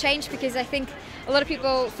power will change, because I think a lot of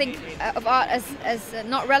people think of art as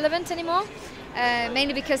not relevant anymore.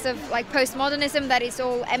 Mainly because of like postmodernism, that it's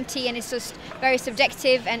all empty and it's just very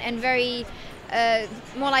subjective and very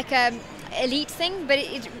more like a elite thing, but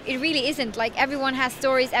it really isn't. Like, everyone has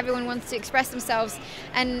stories, everyone wants to express themselves,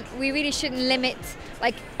 and we really shouldn't limit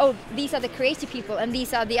like, oh, these are the creative people and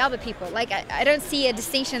these are the other people. Like, I don't see a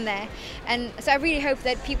distinction there, and so I really hope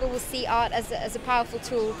that people will see art as a powerful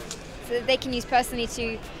tool so that they can use personally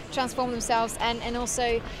to transform themselves and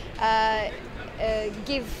also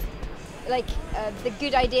give like the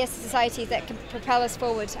good ideas to society that can propel us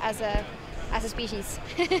forward as a species.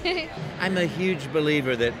 I'm a huge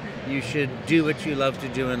believer that you should do what you love to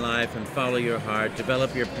do in life and follow your heart,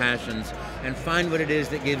 develop your passions, and find what it is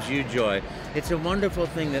that gives you joy. It's a wonderful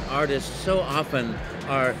thing that artists so often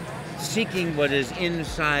are seeking what is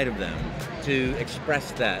inside of them to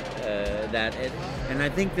express that. And I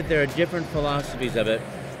think that there are different philosophies of it.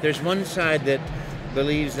 There's one side that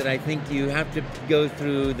believes that I think you have to go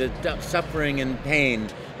through the suffering and pain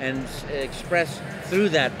and express through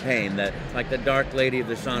that pain, that like the dark lady of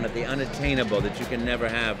the sonnet, the unattainable that you can never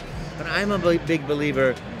have. But I'm a big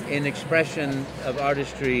believer in expression of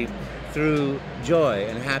artistry through joy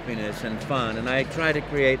and happiness and fun, and I try to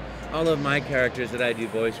create all of my characters that I do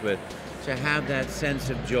voice with to have that sense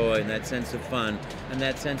of joy and that sense of fun and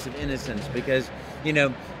that sense of innocence, because, you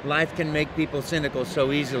know, life can make people cynical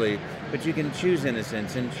so easily, but you can choose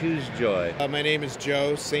innocence and choose joy. My name is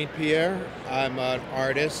Joe St. Pierre. I'm an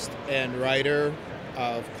artist and writer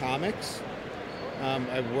of comics.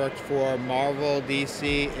 I've worked for Marvel,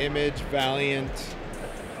 DC, Image, Valiant,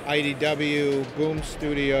 IDW, Boom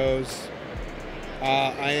Studios.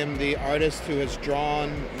 I am the artist who has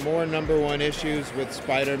drawn more #1 issues with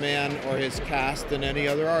Spider-Man or his cast than any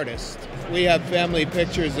other artist. We have family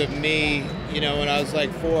pictures of me, you know, when I was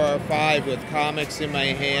like 4 or 5 with comics in my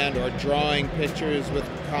hand, or drawing pictures with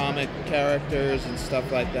comic characters and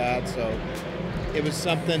stuff like that. So it was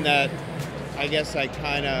something that I guess I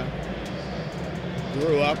kind of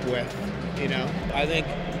grew up with, you know. I think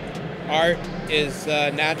art is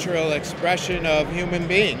a natural expression of human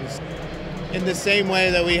beings. In the same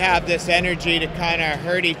way that we have this energy to kind of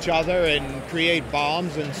hurt each other and create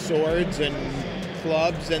bombs and swords and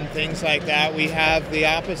clubs and things like that, we have the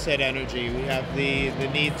opposite energy. We have the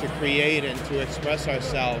need to create and to express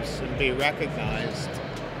ourselves and be recognized,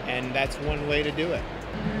 and that's one way to do it.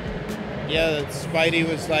 Yeah, Spidey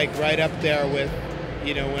was like right up there with,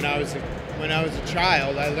 you know, when I was a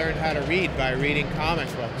child, I learned how to read by reading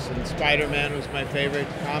comic books, and Spider-Man was my favorite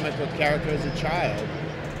comic book character as a child.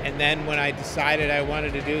 And then when I decided I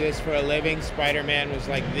wanted to do this for a living, Spider-Man was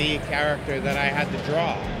like the character that I had to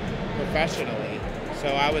draw professionally. So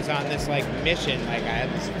I was on this like mission, like I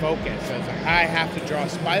had this focus. I was like, I have to draw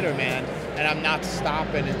Spider-Man, and I'm not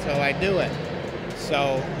stopping until I do it.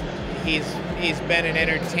 So he's been an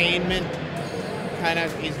entertainment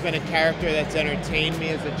he's been a character that's entertained me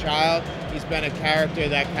as a child. He's been a character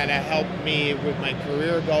that kind of helped me with my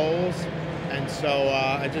career goals. And so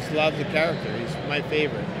I just love the character. He's my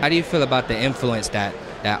favorite. How do you feel about the influence that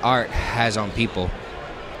art has on people?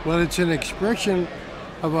 Well, it's an expression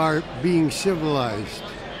of our being civilized.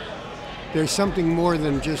 There's something more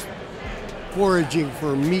than just foraging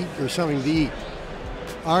for meat or something to eat.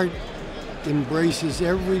 Art embraces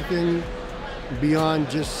everything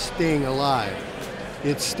beyond just staying alive.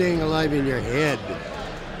 It's staying alive in your head,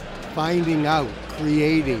 finding out,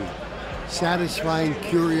 creating, satisfying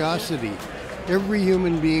curiosity. Every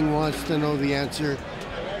human being wants to know the answer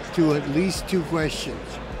to at least 2 questions.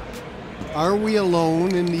 Are we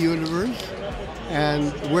alone in the universe?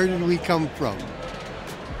 And where did we come from?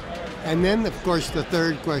 And then, of course, the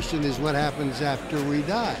third question is what happens after we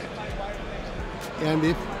die? And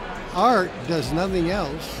if art does nothing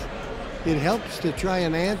else. It helps to try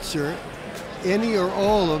and answer any or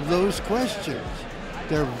all of those questions.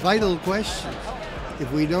 They're vital questions.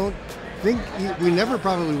 If we don't think, we never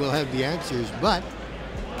probably will have the answers, but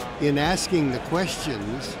in asking the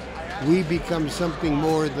questions, we become something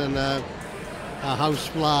more than a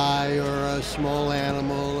housefly or a small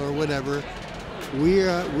animal or whatever. We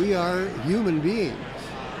are human beings,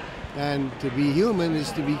 and to be human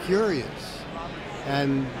is to be curious.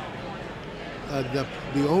 And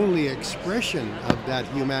the only expression of that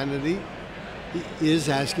humanity is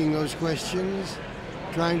asking those questions,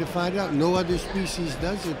 trying to find out. No other species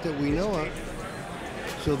does it that we know of.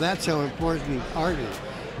 So that's how important art is.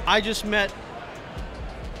 I just met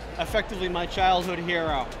effectively my childhood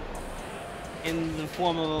hero in the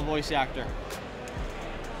form of a voice actor.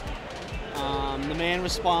 The man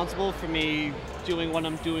responsible for me doing what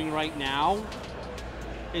I'm doing right now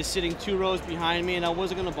is sitting 2 rows behind me, and I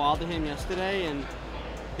wasn't going to bother him yesterday, and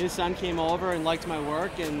his son came over and liked my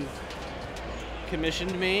work and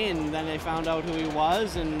commissioned me, and then they found out who he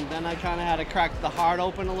was, and then I kind of had to crack the heart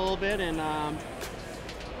open a little bit, and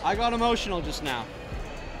I got emotional just now.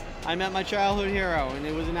 I met my childhood hero, and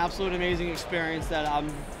it was an absolute amazing experience that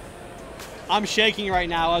I'm shaking right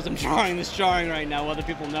now as I'm drawing this drawing right now, whether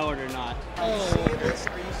people know it or not. Oh,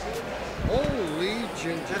 holy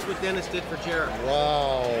ginger. That's what Dennis did for Jared.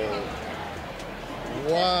 Wow.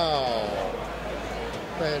 Wow.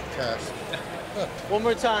 Fantastic. One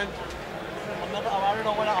more time. I don't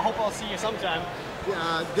know when. I hope I'll see you sometime.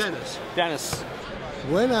 Dennis. Dennis.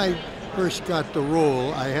 When I first got the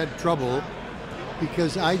role, I had trouble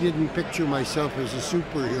because I didn't picture myself as a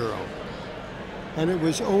superhero. And it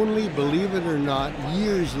was only, believe it or not,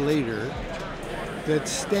 years later that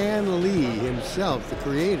Stan Lee himself, the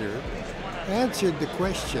creator, answered the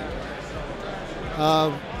question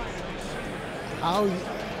of how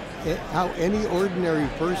any ordinary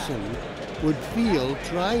person would feel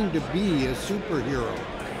trying to be a superhero.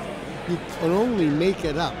 You can only make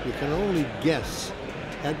it up. You can only guess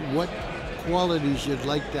at what qualities you'd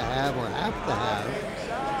like to have or have to have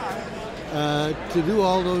to do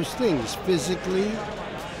all those things physically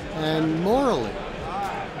and morally.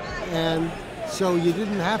 And so you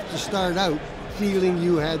didn't have to start out feeling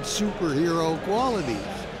you had superhero qualities.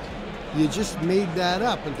 You just made that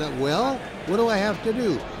up and thought, well, what do I have to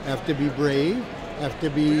do? I have to be brave, have to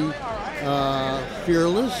be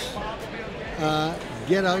fearless,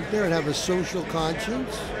 get out there and have a social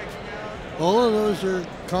conscience. All of those are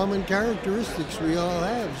common characteristics we all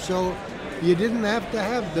have. So you didn't have to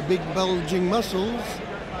have the big bulging muscles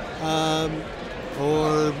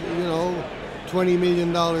or, $20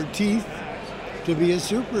 million teeth to be a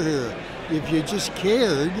superhero. If you just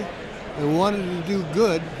cared and wanted to do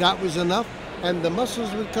good, that was enough, and the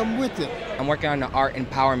muscles would come with it. I'm working on the art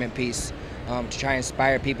empowerment piece to try and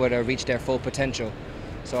inspire people to reach their full potential.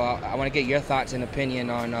 So I want to get your thoughts and opinion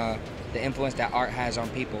on the influence that art has on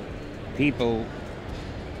people. People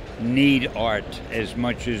need art as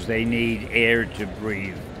much as they need air to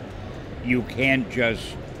breathe. You can't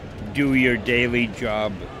just do your daily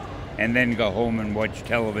job and then go home and watch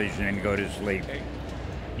television and go to sleep.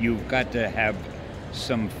 You've got to have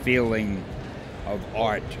some feeling of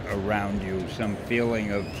art around you, some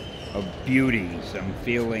feeling of beauty, some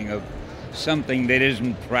feeling of something that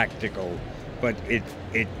isn't practical, but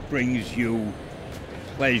it brings you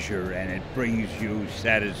pleasure and it brings you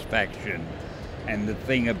satisfaction. And the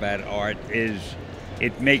thing about art is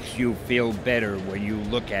it makes you feel better when you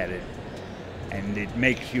look at it, and it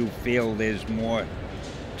makes you feel there's more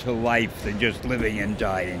to life than just living and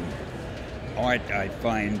dying. Art, I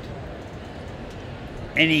find,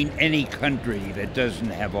 any country that doesn't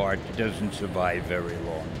have art doesn't survive very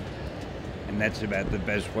long. And that's about the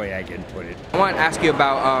best way I can put it. I want to ask you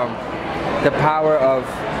about the power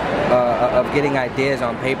of getting ideas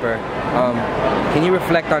on paper. Can you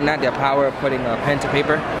reflect on that, the power of putting a pen to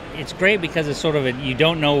paper? It's great because it's sort of you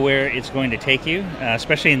don't know where it's going to take you,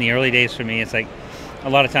 especially in the early days for me. It's like a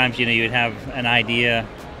lot of times, you would have an idea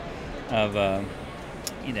of, I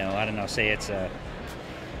don't know, say it's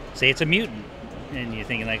a mutant. And you're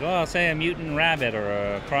thinking like, oh, say a mutant rabbit or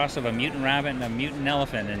a cross of a mutant rabbit and a mutant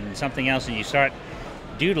elephant and something else, and you start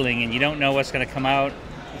doodling and you don't know what's going to come out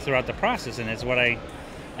throughout the process, and it's what I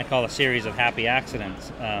call a series of happy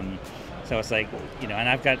accidents. So it's like, and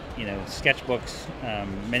I've got, sketchbooks,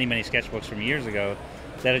 many sketchbooks from years ago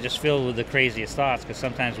that are just filled with the craziest thoughts, because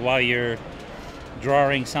sometimes while you're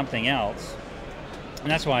drawing something else,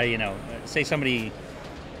 and that's why, say somebody,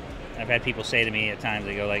 I've had people say to me at times,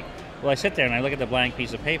 they go like, well, I sit there and I look at the blank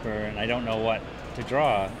piece of paper and I don't know what to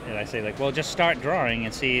draw. And I say like, well, just start drawing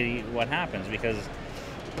and see what happens, because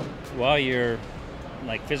while you're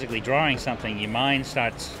like physically drawing something, your mind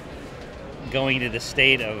starts going into the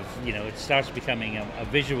state of, you know, it starts becoming a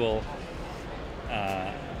visual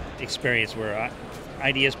experience where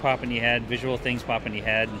ideas pop in your head, visual things pop in your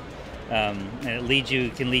head, and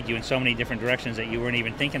it can lead you in so many different directions that you weren't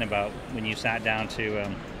even thinking about when you sat down to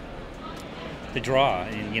draw.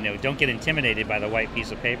 And, you know, don't get intimidated by the white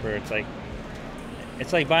piece of paper.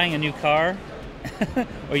 It's like buying a new car,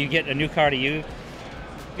 or you get a new car to you.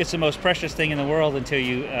 It's the most precious thing in the world until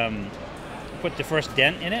you put the first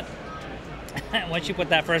dent in it. Once you put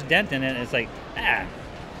that first dent in it, it's like,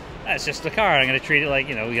 that's just a car. I'm going to treat it like,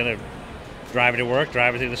 you know, we're going to drive it to work,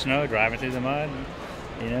 drive it through the snow, drive it through the mud,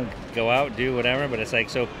 you know, go out, do whatever. But it's like,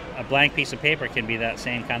 so a blank piece of paper can be that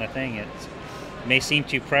same kind of thing. It may seem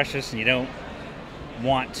too precious and you don't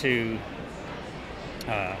want to,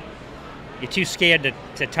 you're too scared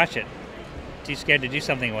to touch it, too scared to do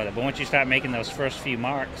something with it. But once you start making those first few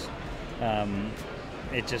marks,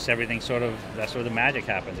 it just, everything sort of, that's where the magic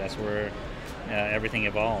happens. That's where everything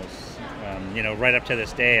evolves. You know, right up to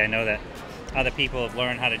this day, I know that other people have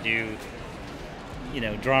learned how to do, you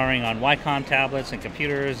know, drawing on Wacom tablets and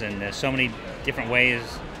computers, and there's so many different ways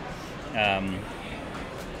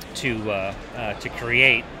to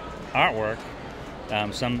create artwork.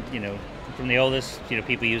 Some, you know, from the oldest, you know,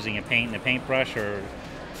 people using a paint and a paintbrush, or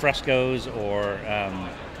frescoes, or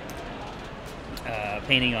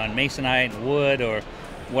painting on masonite and wood, or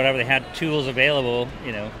whatever. They had tools available,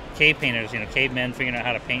 you know, cave painters, you know, cavemen figuring out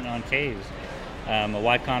how to paint on caves. A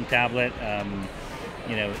Wacom tablet,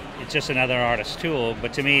 you know, it's just another artist's tool.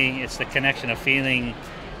 But to me, it's the connection of feeling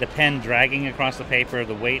the pen dragging across the paper,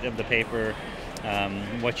 the weight of the paper,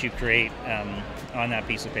 what you create on that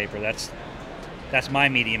piece of paper. That's my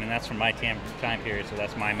medium, and that's from my time period, so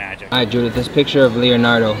that's my magic. All right, Judith, this picture of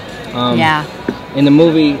Leonardo. Yeah. In the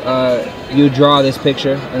movie, you draw this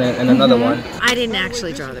picture and another one. I didn't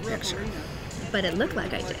actually draw the picture, but it looked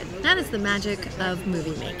like I did. That is the magic of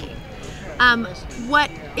movie making.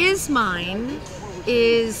 What is mine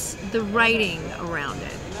is the writing around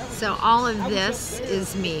it. So all of this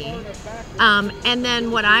is me. And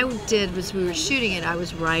then what I did was, we were shooting it, I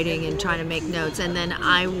was writing and trying to make notes, and then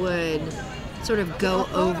I would sort of go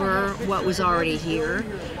over what was already here.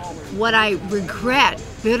 What I regret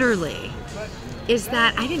bitterly is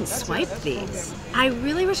that I didn't swipe these. I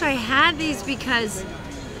really wish I had these because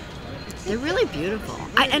they're really beautiful.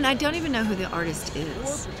 And I don't even know who the artist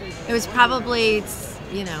is. It was probably,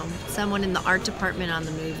 you know, someone in the art department on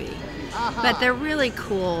the movie. But they're really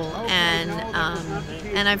cool, and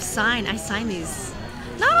I signed these,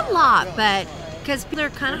 not a lot, but because they're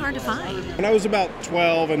kind of hard to find. When I was about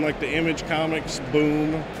 12 and like the Image Comics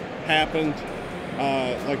boom happened,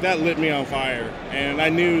 like that lit me on fire, and I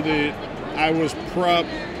knew that I was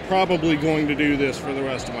probably going to do this for the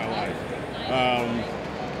rest of my life.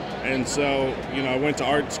 And so, you know, I went to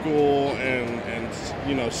art school and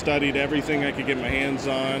you know, studied everything I could get my hands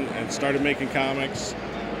on and started making comics.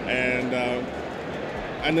 And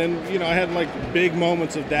then, you know, I had like big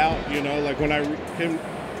moments of doubt, you know, like when I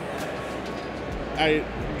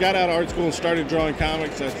got out of art school and started drawing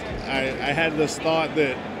comics, I had this thought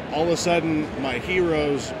that all of a sudden my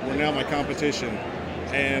heroes were now my competition.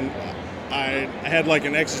 And I had like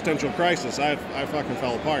an existential crisis. I fucking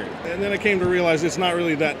fell apart. And then I came to realize it's not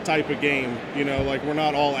really that type of game. You know, like we're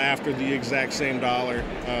not all after the exact same dollar.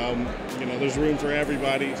 You know, there's room for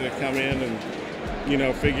everybody to come in and, you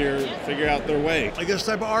know, figure out their way. Like this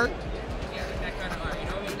type of art?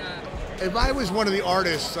 If I was one of the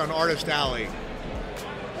artists on Artist Alley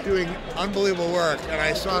doing unbelievable work and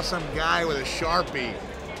I saw some guy with a Sharpie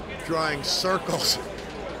drawing circles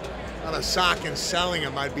on a sock and selling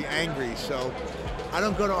them, I'd be angry. So I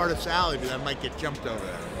don't go to Artist Alley because I might get jumped over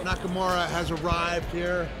there. Nakamura has arrived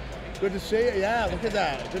here. Good to see you. Yeah, look at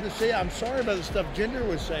that. Good to see you. I'm sorry about the stuff Jinder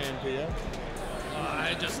was saying to you.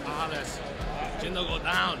 I just honest. Jinder go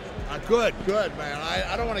down. Good, man.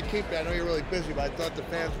 I don't want to keep you. I know you're really busy, but I thought the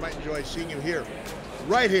fans might enjoy seeing you here.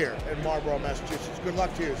 Right here in Marlborough, Massachusetts. Good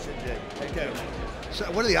luck to you, Sid. Take care.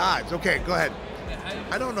 So what are the odds? Okay, go ahead.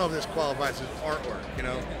 I don't know if this qualifies as artwork, you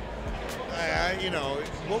know. You know,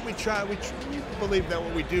 what we believe that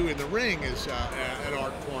what we do in the ring is an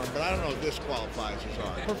art form, but I don't know if this qualifies as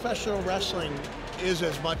art. Professional wrestling is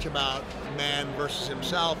as much about man versus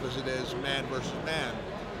himself as it is man versus man.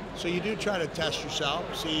 So you do try to test yourself,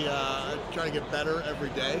 try to get better every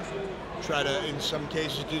day. Try to, in some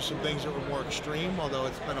cases, do some things that were more extreme, although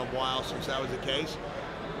it's been a while since that was the case.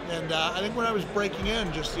 And I think when I was breaking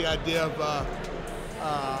in, just the idea of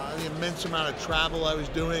the immense amount of travel I was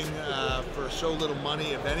doing for so little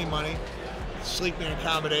money, if any money, sleeping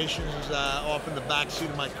accommodations off in the back seat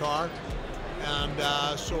of my car.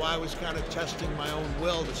 And so I was kind of testing my own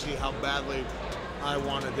will to see how badly I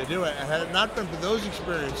wanted to do it. And had it not been for those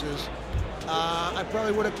experiences, I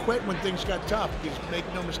probably would have quit when things got tough, because make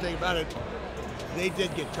no mistake about it, they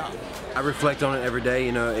did get tough. I reflect on it every day.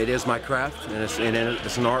 You know, it is my craft, and it's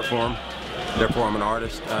an art form. Therefore, I'm an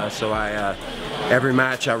artist. So every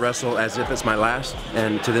match I wrestle as if it's my last,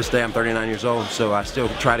 and to this day I'm 39 years old, so I still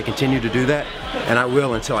try to continue to do that, and I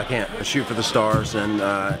will until I can't. I shoot for the stars, and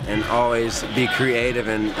always be creative,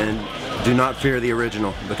 and do not fear the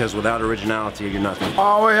original, because without originality you're nothing.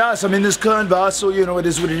 Oh yes, I mean, this current vessel, you know, it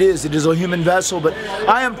is what it is. It is a human vessel, but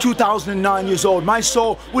I am 2009 years old. My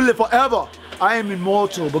soul will live forever. I am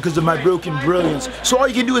immortal because of my broken brilliance. So all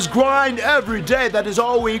you can do is grind every day. That is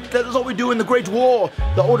all we do in the Great War,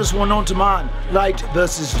 the oldest one known to man. Light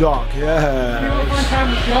versus dark. Yeah.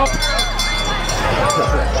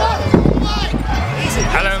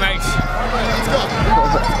 Hello, mate. Let's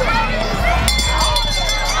go.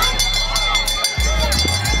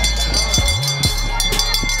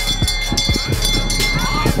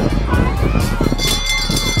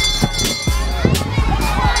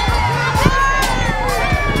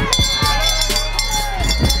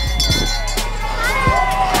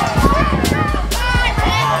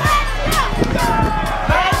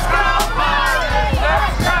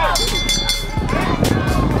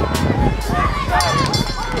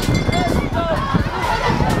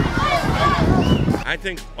 I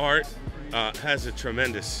think art has a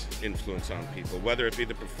tremendous influence on people, whether it be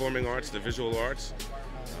the performing arts, the visual arts,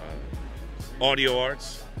 audio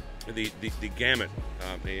arts, the gamut.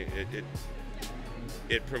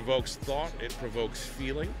 It provokes thought, it provokes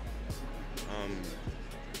feeling,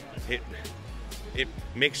 it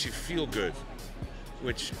makes you feel good,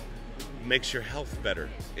 which makes your health better.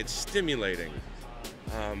 It's stimulating.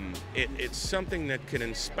 It's something that can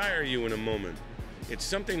inspire you in a moment. It's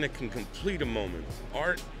something that can complete a moment.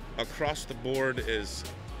 Art across the board is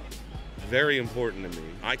very important to me.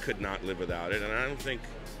 I could not live without it, and I don't think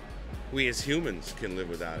we as humans can live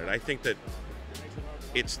without it. I think that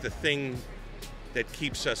it's the thing that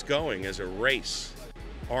keeps us going as a race,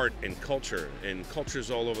 art and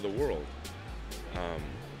cultures all over the world.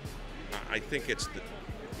 I think it's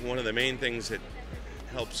one of the main things that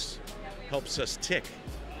helps us tick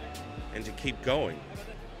and to keep going.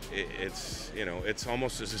 It's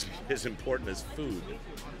almost as important as food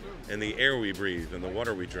and the air we breathe and the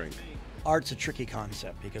water we drink. Art's a tricky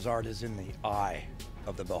concept because art is in the eye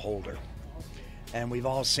of the beholder. And we've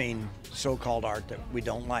all seen so-called art that we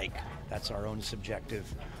don't like. That's our own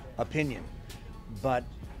subjective opinion. But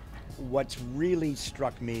what's really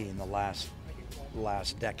struck me in the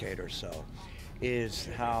last decade or so is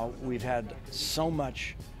how we've had so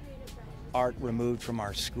much art removed from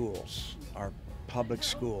our schools, our public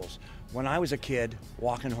schools. When I was a kid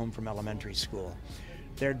walking home from elementary school,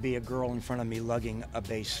 there'd be a girl in front of me lugging a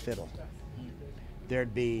bass fiddle.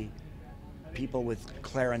 There'd be people with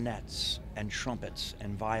clarinets and trumpets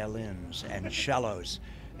and violins and cellos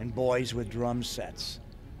and boys with drum sets.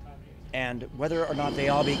 And whether or not they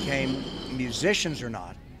all became musicians or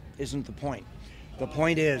not isn't the point. The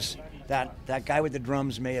point is that that guy with the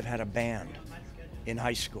drums may have had a band in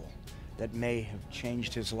high school that may have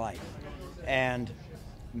changed his life. And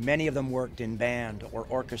many of them worked in band or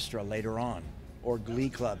orchestra later on, or glee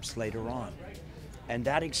clubs later on. And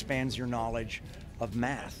that expands your knowledge of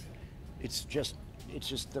math. It's just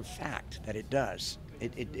the fact that it does.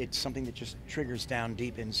 It's something that just triggers down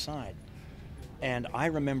deep inside. And I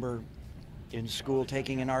remember in school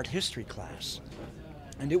taking an art history class,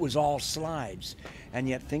 and it was all slides. And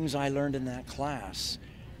yet things I learned in that class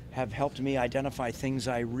have helped me identify things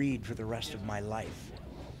I read for the rest of my life.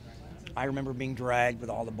 I remember being dragged with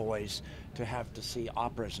all the boys to see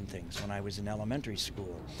operas and things when I was in elementary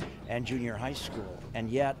school and junior high school. And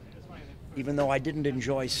yet, even though I didn't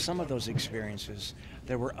enjoy some of those experiences,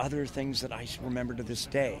 there were other things that I remember to this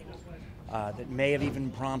day that may have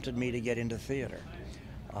even prompted me to get into theater.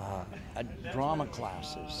 Drama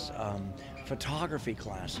classes, photography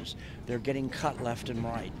classes, they're getting cut left and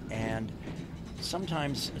right. And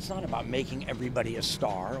sometimes it's not about making everybody a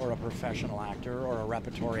star or a professional actor or a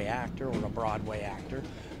repertory actor or a Broadway actor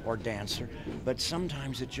or dancer, but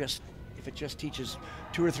sometimes if it just teaches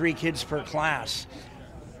 2 or 3 kids per class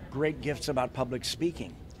great gifts about public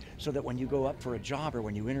speaking, so that when you go up for a job or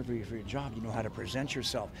when you interview for your job, you know how to present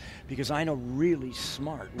yourself. Because I know really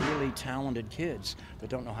smart, really talented kids that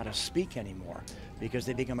don't know how to speak anymore because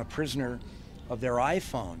they become a prisoner of their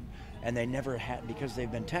iPhone. And they never had, because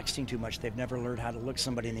they've been texting too much, they've never learned how to look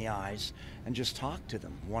somebody in the eyes and just talk to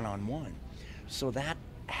them one-on-one. So that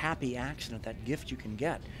happy accident, that gift you can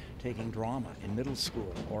get taking drama in middle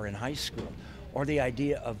school or in high school, or the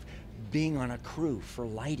idea of being on a crew for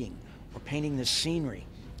lighting or painting the scenery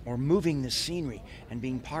or moving the scenery and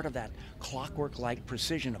being part of that clockwork-like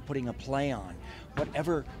precision of putting a play on.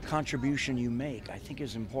 Whatever contribution you make, I think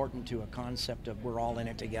is important to a concept of we're all in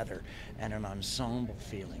it together, and an ensemble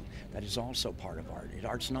feeling that is also part of art.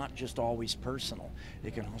 Art's not just always personal.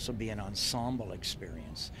 It can also be an ensemble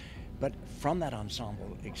experience. But from that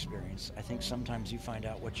ensemble experience, I think sometimes you find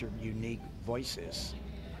out what your unique voice is.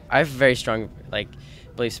 I have very strong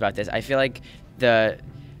beliefs about this. I feel like the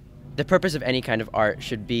purpose of any kind of art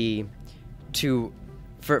should be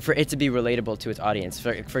for it to be relatable to its audience.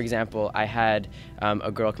 For example, I had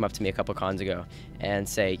a girl come up to me a couple cons ago and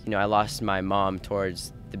say, I lost my mom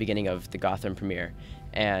towards the beginning of the Gotham premiere,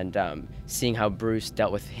 and seeing how Bruce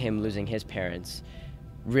dealt with him losing his parents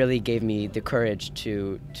really gave me the courage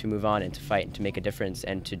to move on and to fight and to make a difference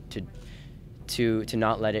and to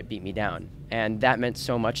not let it beat me down. And that meant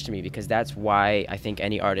so much to me, because that's why I think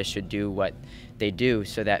any artist should do what they do,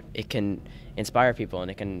 so that it can inspire people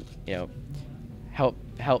and it can,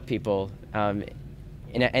 help people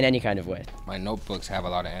in any kind of way. My notebooks have a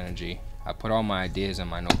lot of energy. I put all my ideas in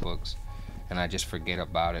my notebooks, and I just forget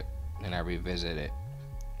about it, and I revisit it.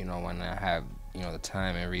 When I have, the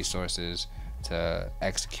time and resources to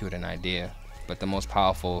execute an idea. But the most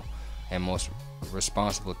powerful and most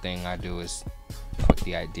responsible thing I do is put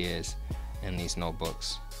the ideas in these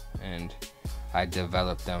notebooks, and I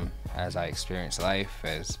develop them as I experience life,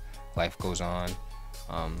 as life goes on.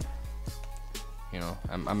 I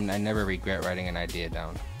never regret writing an idea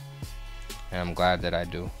down, and I'm glad that I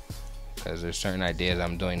do, because there's certain ideas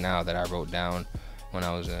I'm doing now that I wrote down when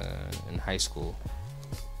I was in high school.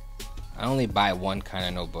 I only buy one kind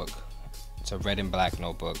of notebook. It's a red and black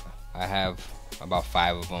notebook. I have about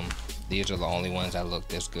 5 of them. These are the only ones that look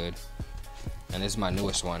this good, and this is my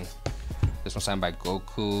newest one. This one's signed by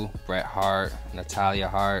Goku, Bret Hart, Natalia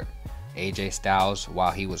Hart, AJ Styles,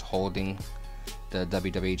 while he was holding the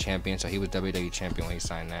WWE champion. So he was WWE champion when he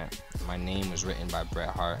signed that. My name was written by Bret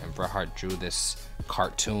Hart, and Bret Hart drew this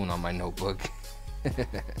cartoon on my notebook.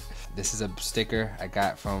 This is a sticker I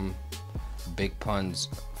got from Big Pun's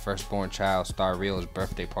firstborn child, Star Real's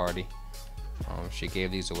birthday party. She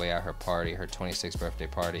gave these away at her party, her 26th birthday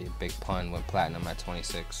party. Big Pun went platinum at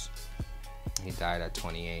 26. He died at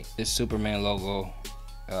 28. This Superman logo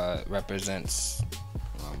represents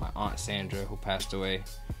my Aunt Sandra, who passed away.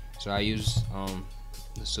 So I use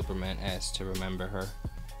the Superman S to remember her.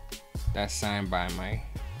 That's signed by my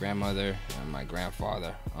grandmother and my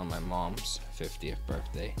grandfather on my mom's 50th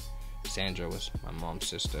birthday. Sandra was my mom's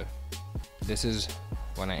sister. This is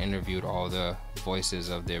when I interviewed all the voices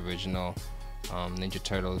of the original Ninja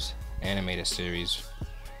Turtles animated series,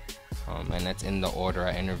 and that's in the order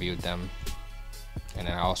I interviewed them. And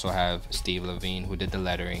then I also have Steve Levine, who did the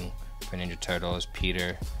lettering for Ninja Turtles,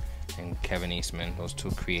 Peter and Kevin Eastman, those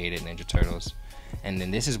two created Ninja Turtles. And then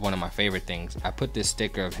this is one of my favorite things. I put this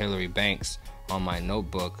sticker of Hillary Banks on my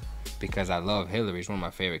notebook because I love Hillary. She's one of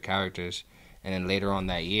my favorite characters. And then later on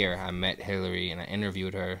that year, I met Hillary and I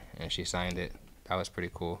interviewed her, and she signed it. That was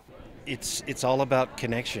pretty cool. It's all about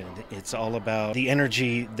connection. It's all about the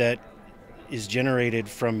energy that is generated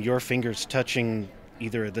from your fingers touching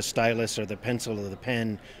either the stylus or the pencil or the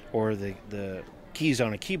pen or the keys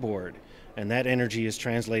on a keyboard, and that energy is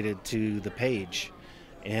translated to the page.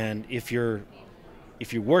 And if you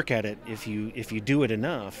work at it, if you do it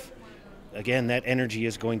enough, again, that energy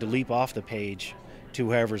is going to leap off the page to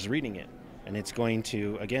whoever's reading it, and it's going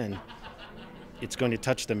to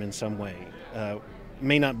touch them in some way.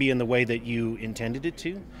 May not be in the way that you intended it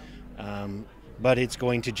to, but it's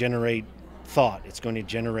going to generate thought. It's going to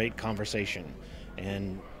generate conversation,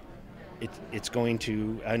 and it's going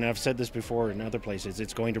to, and I've said this before in other places,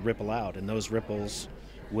 it's going to ripple out, and those ripples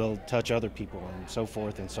will touch other people and so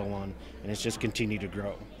forth and so on, and it's just continue to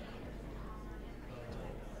grow.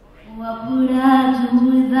 What would I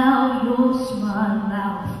do without your smart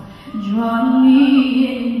mouth? Drawing me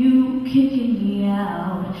in, you kicking me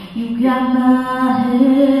out. You got my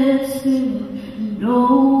head spinning,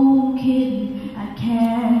 no kidding, I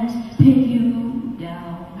can't pin you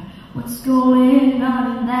down. What's going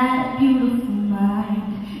on in that beautiful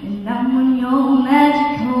mind? And I'm on your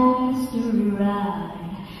magical mystery ride,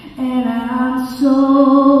 and I'm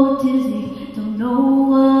so dizzy, don't know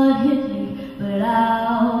what hit me, but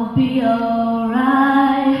I'll be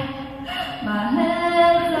alright. My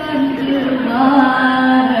head's under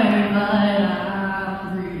water, but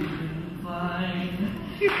I'm breathing fine.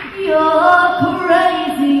 You're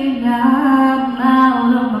crazy and I'm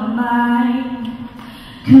out of my mind,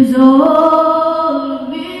 'cause all of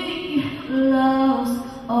me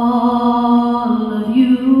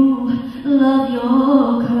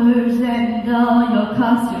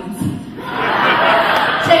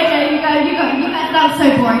got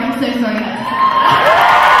so boring. I'm so sorry.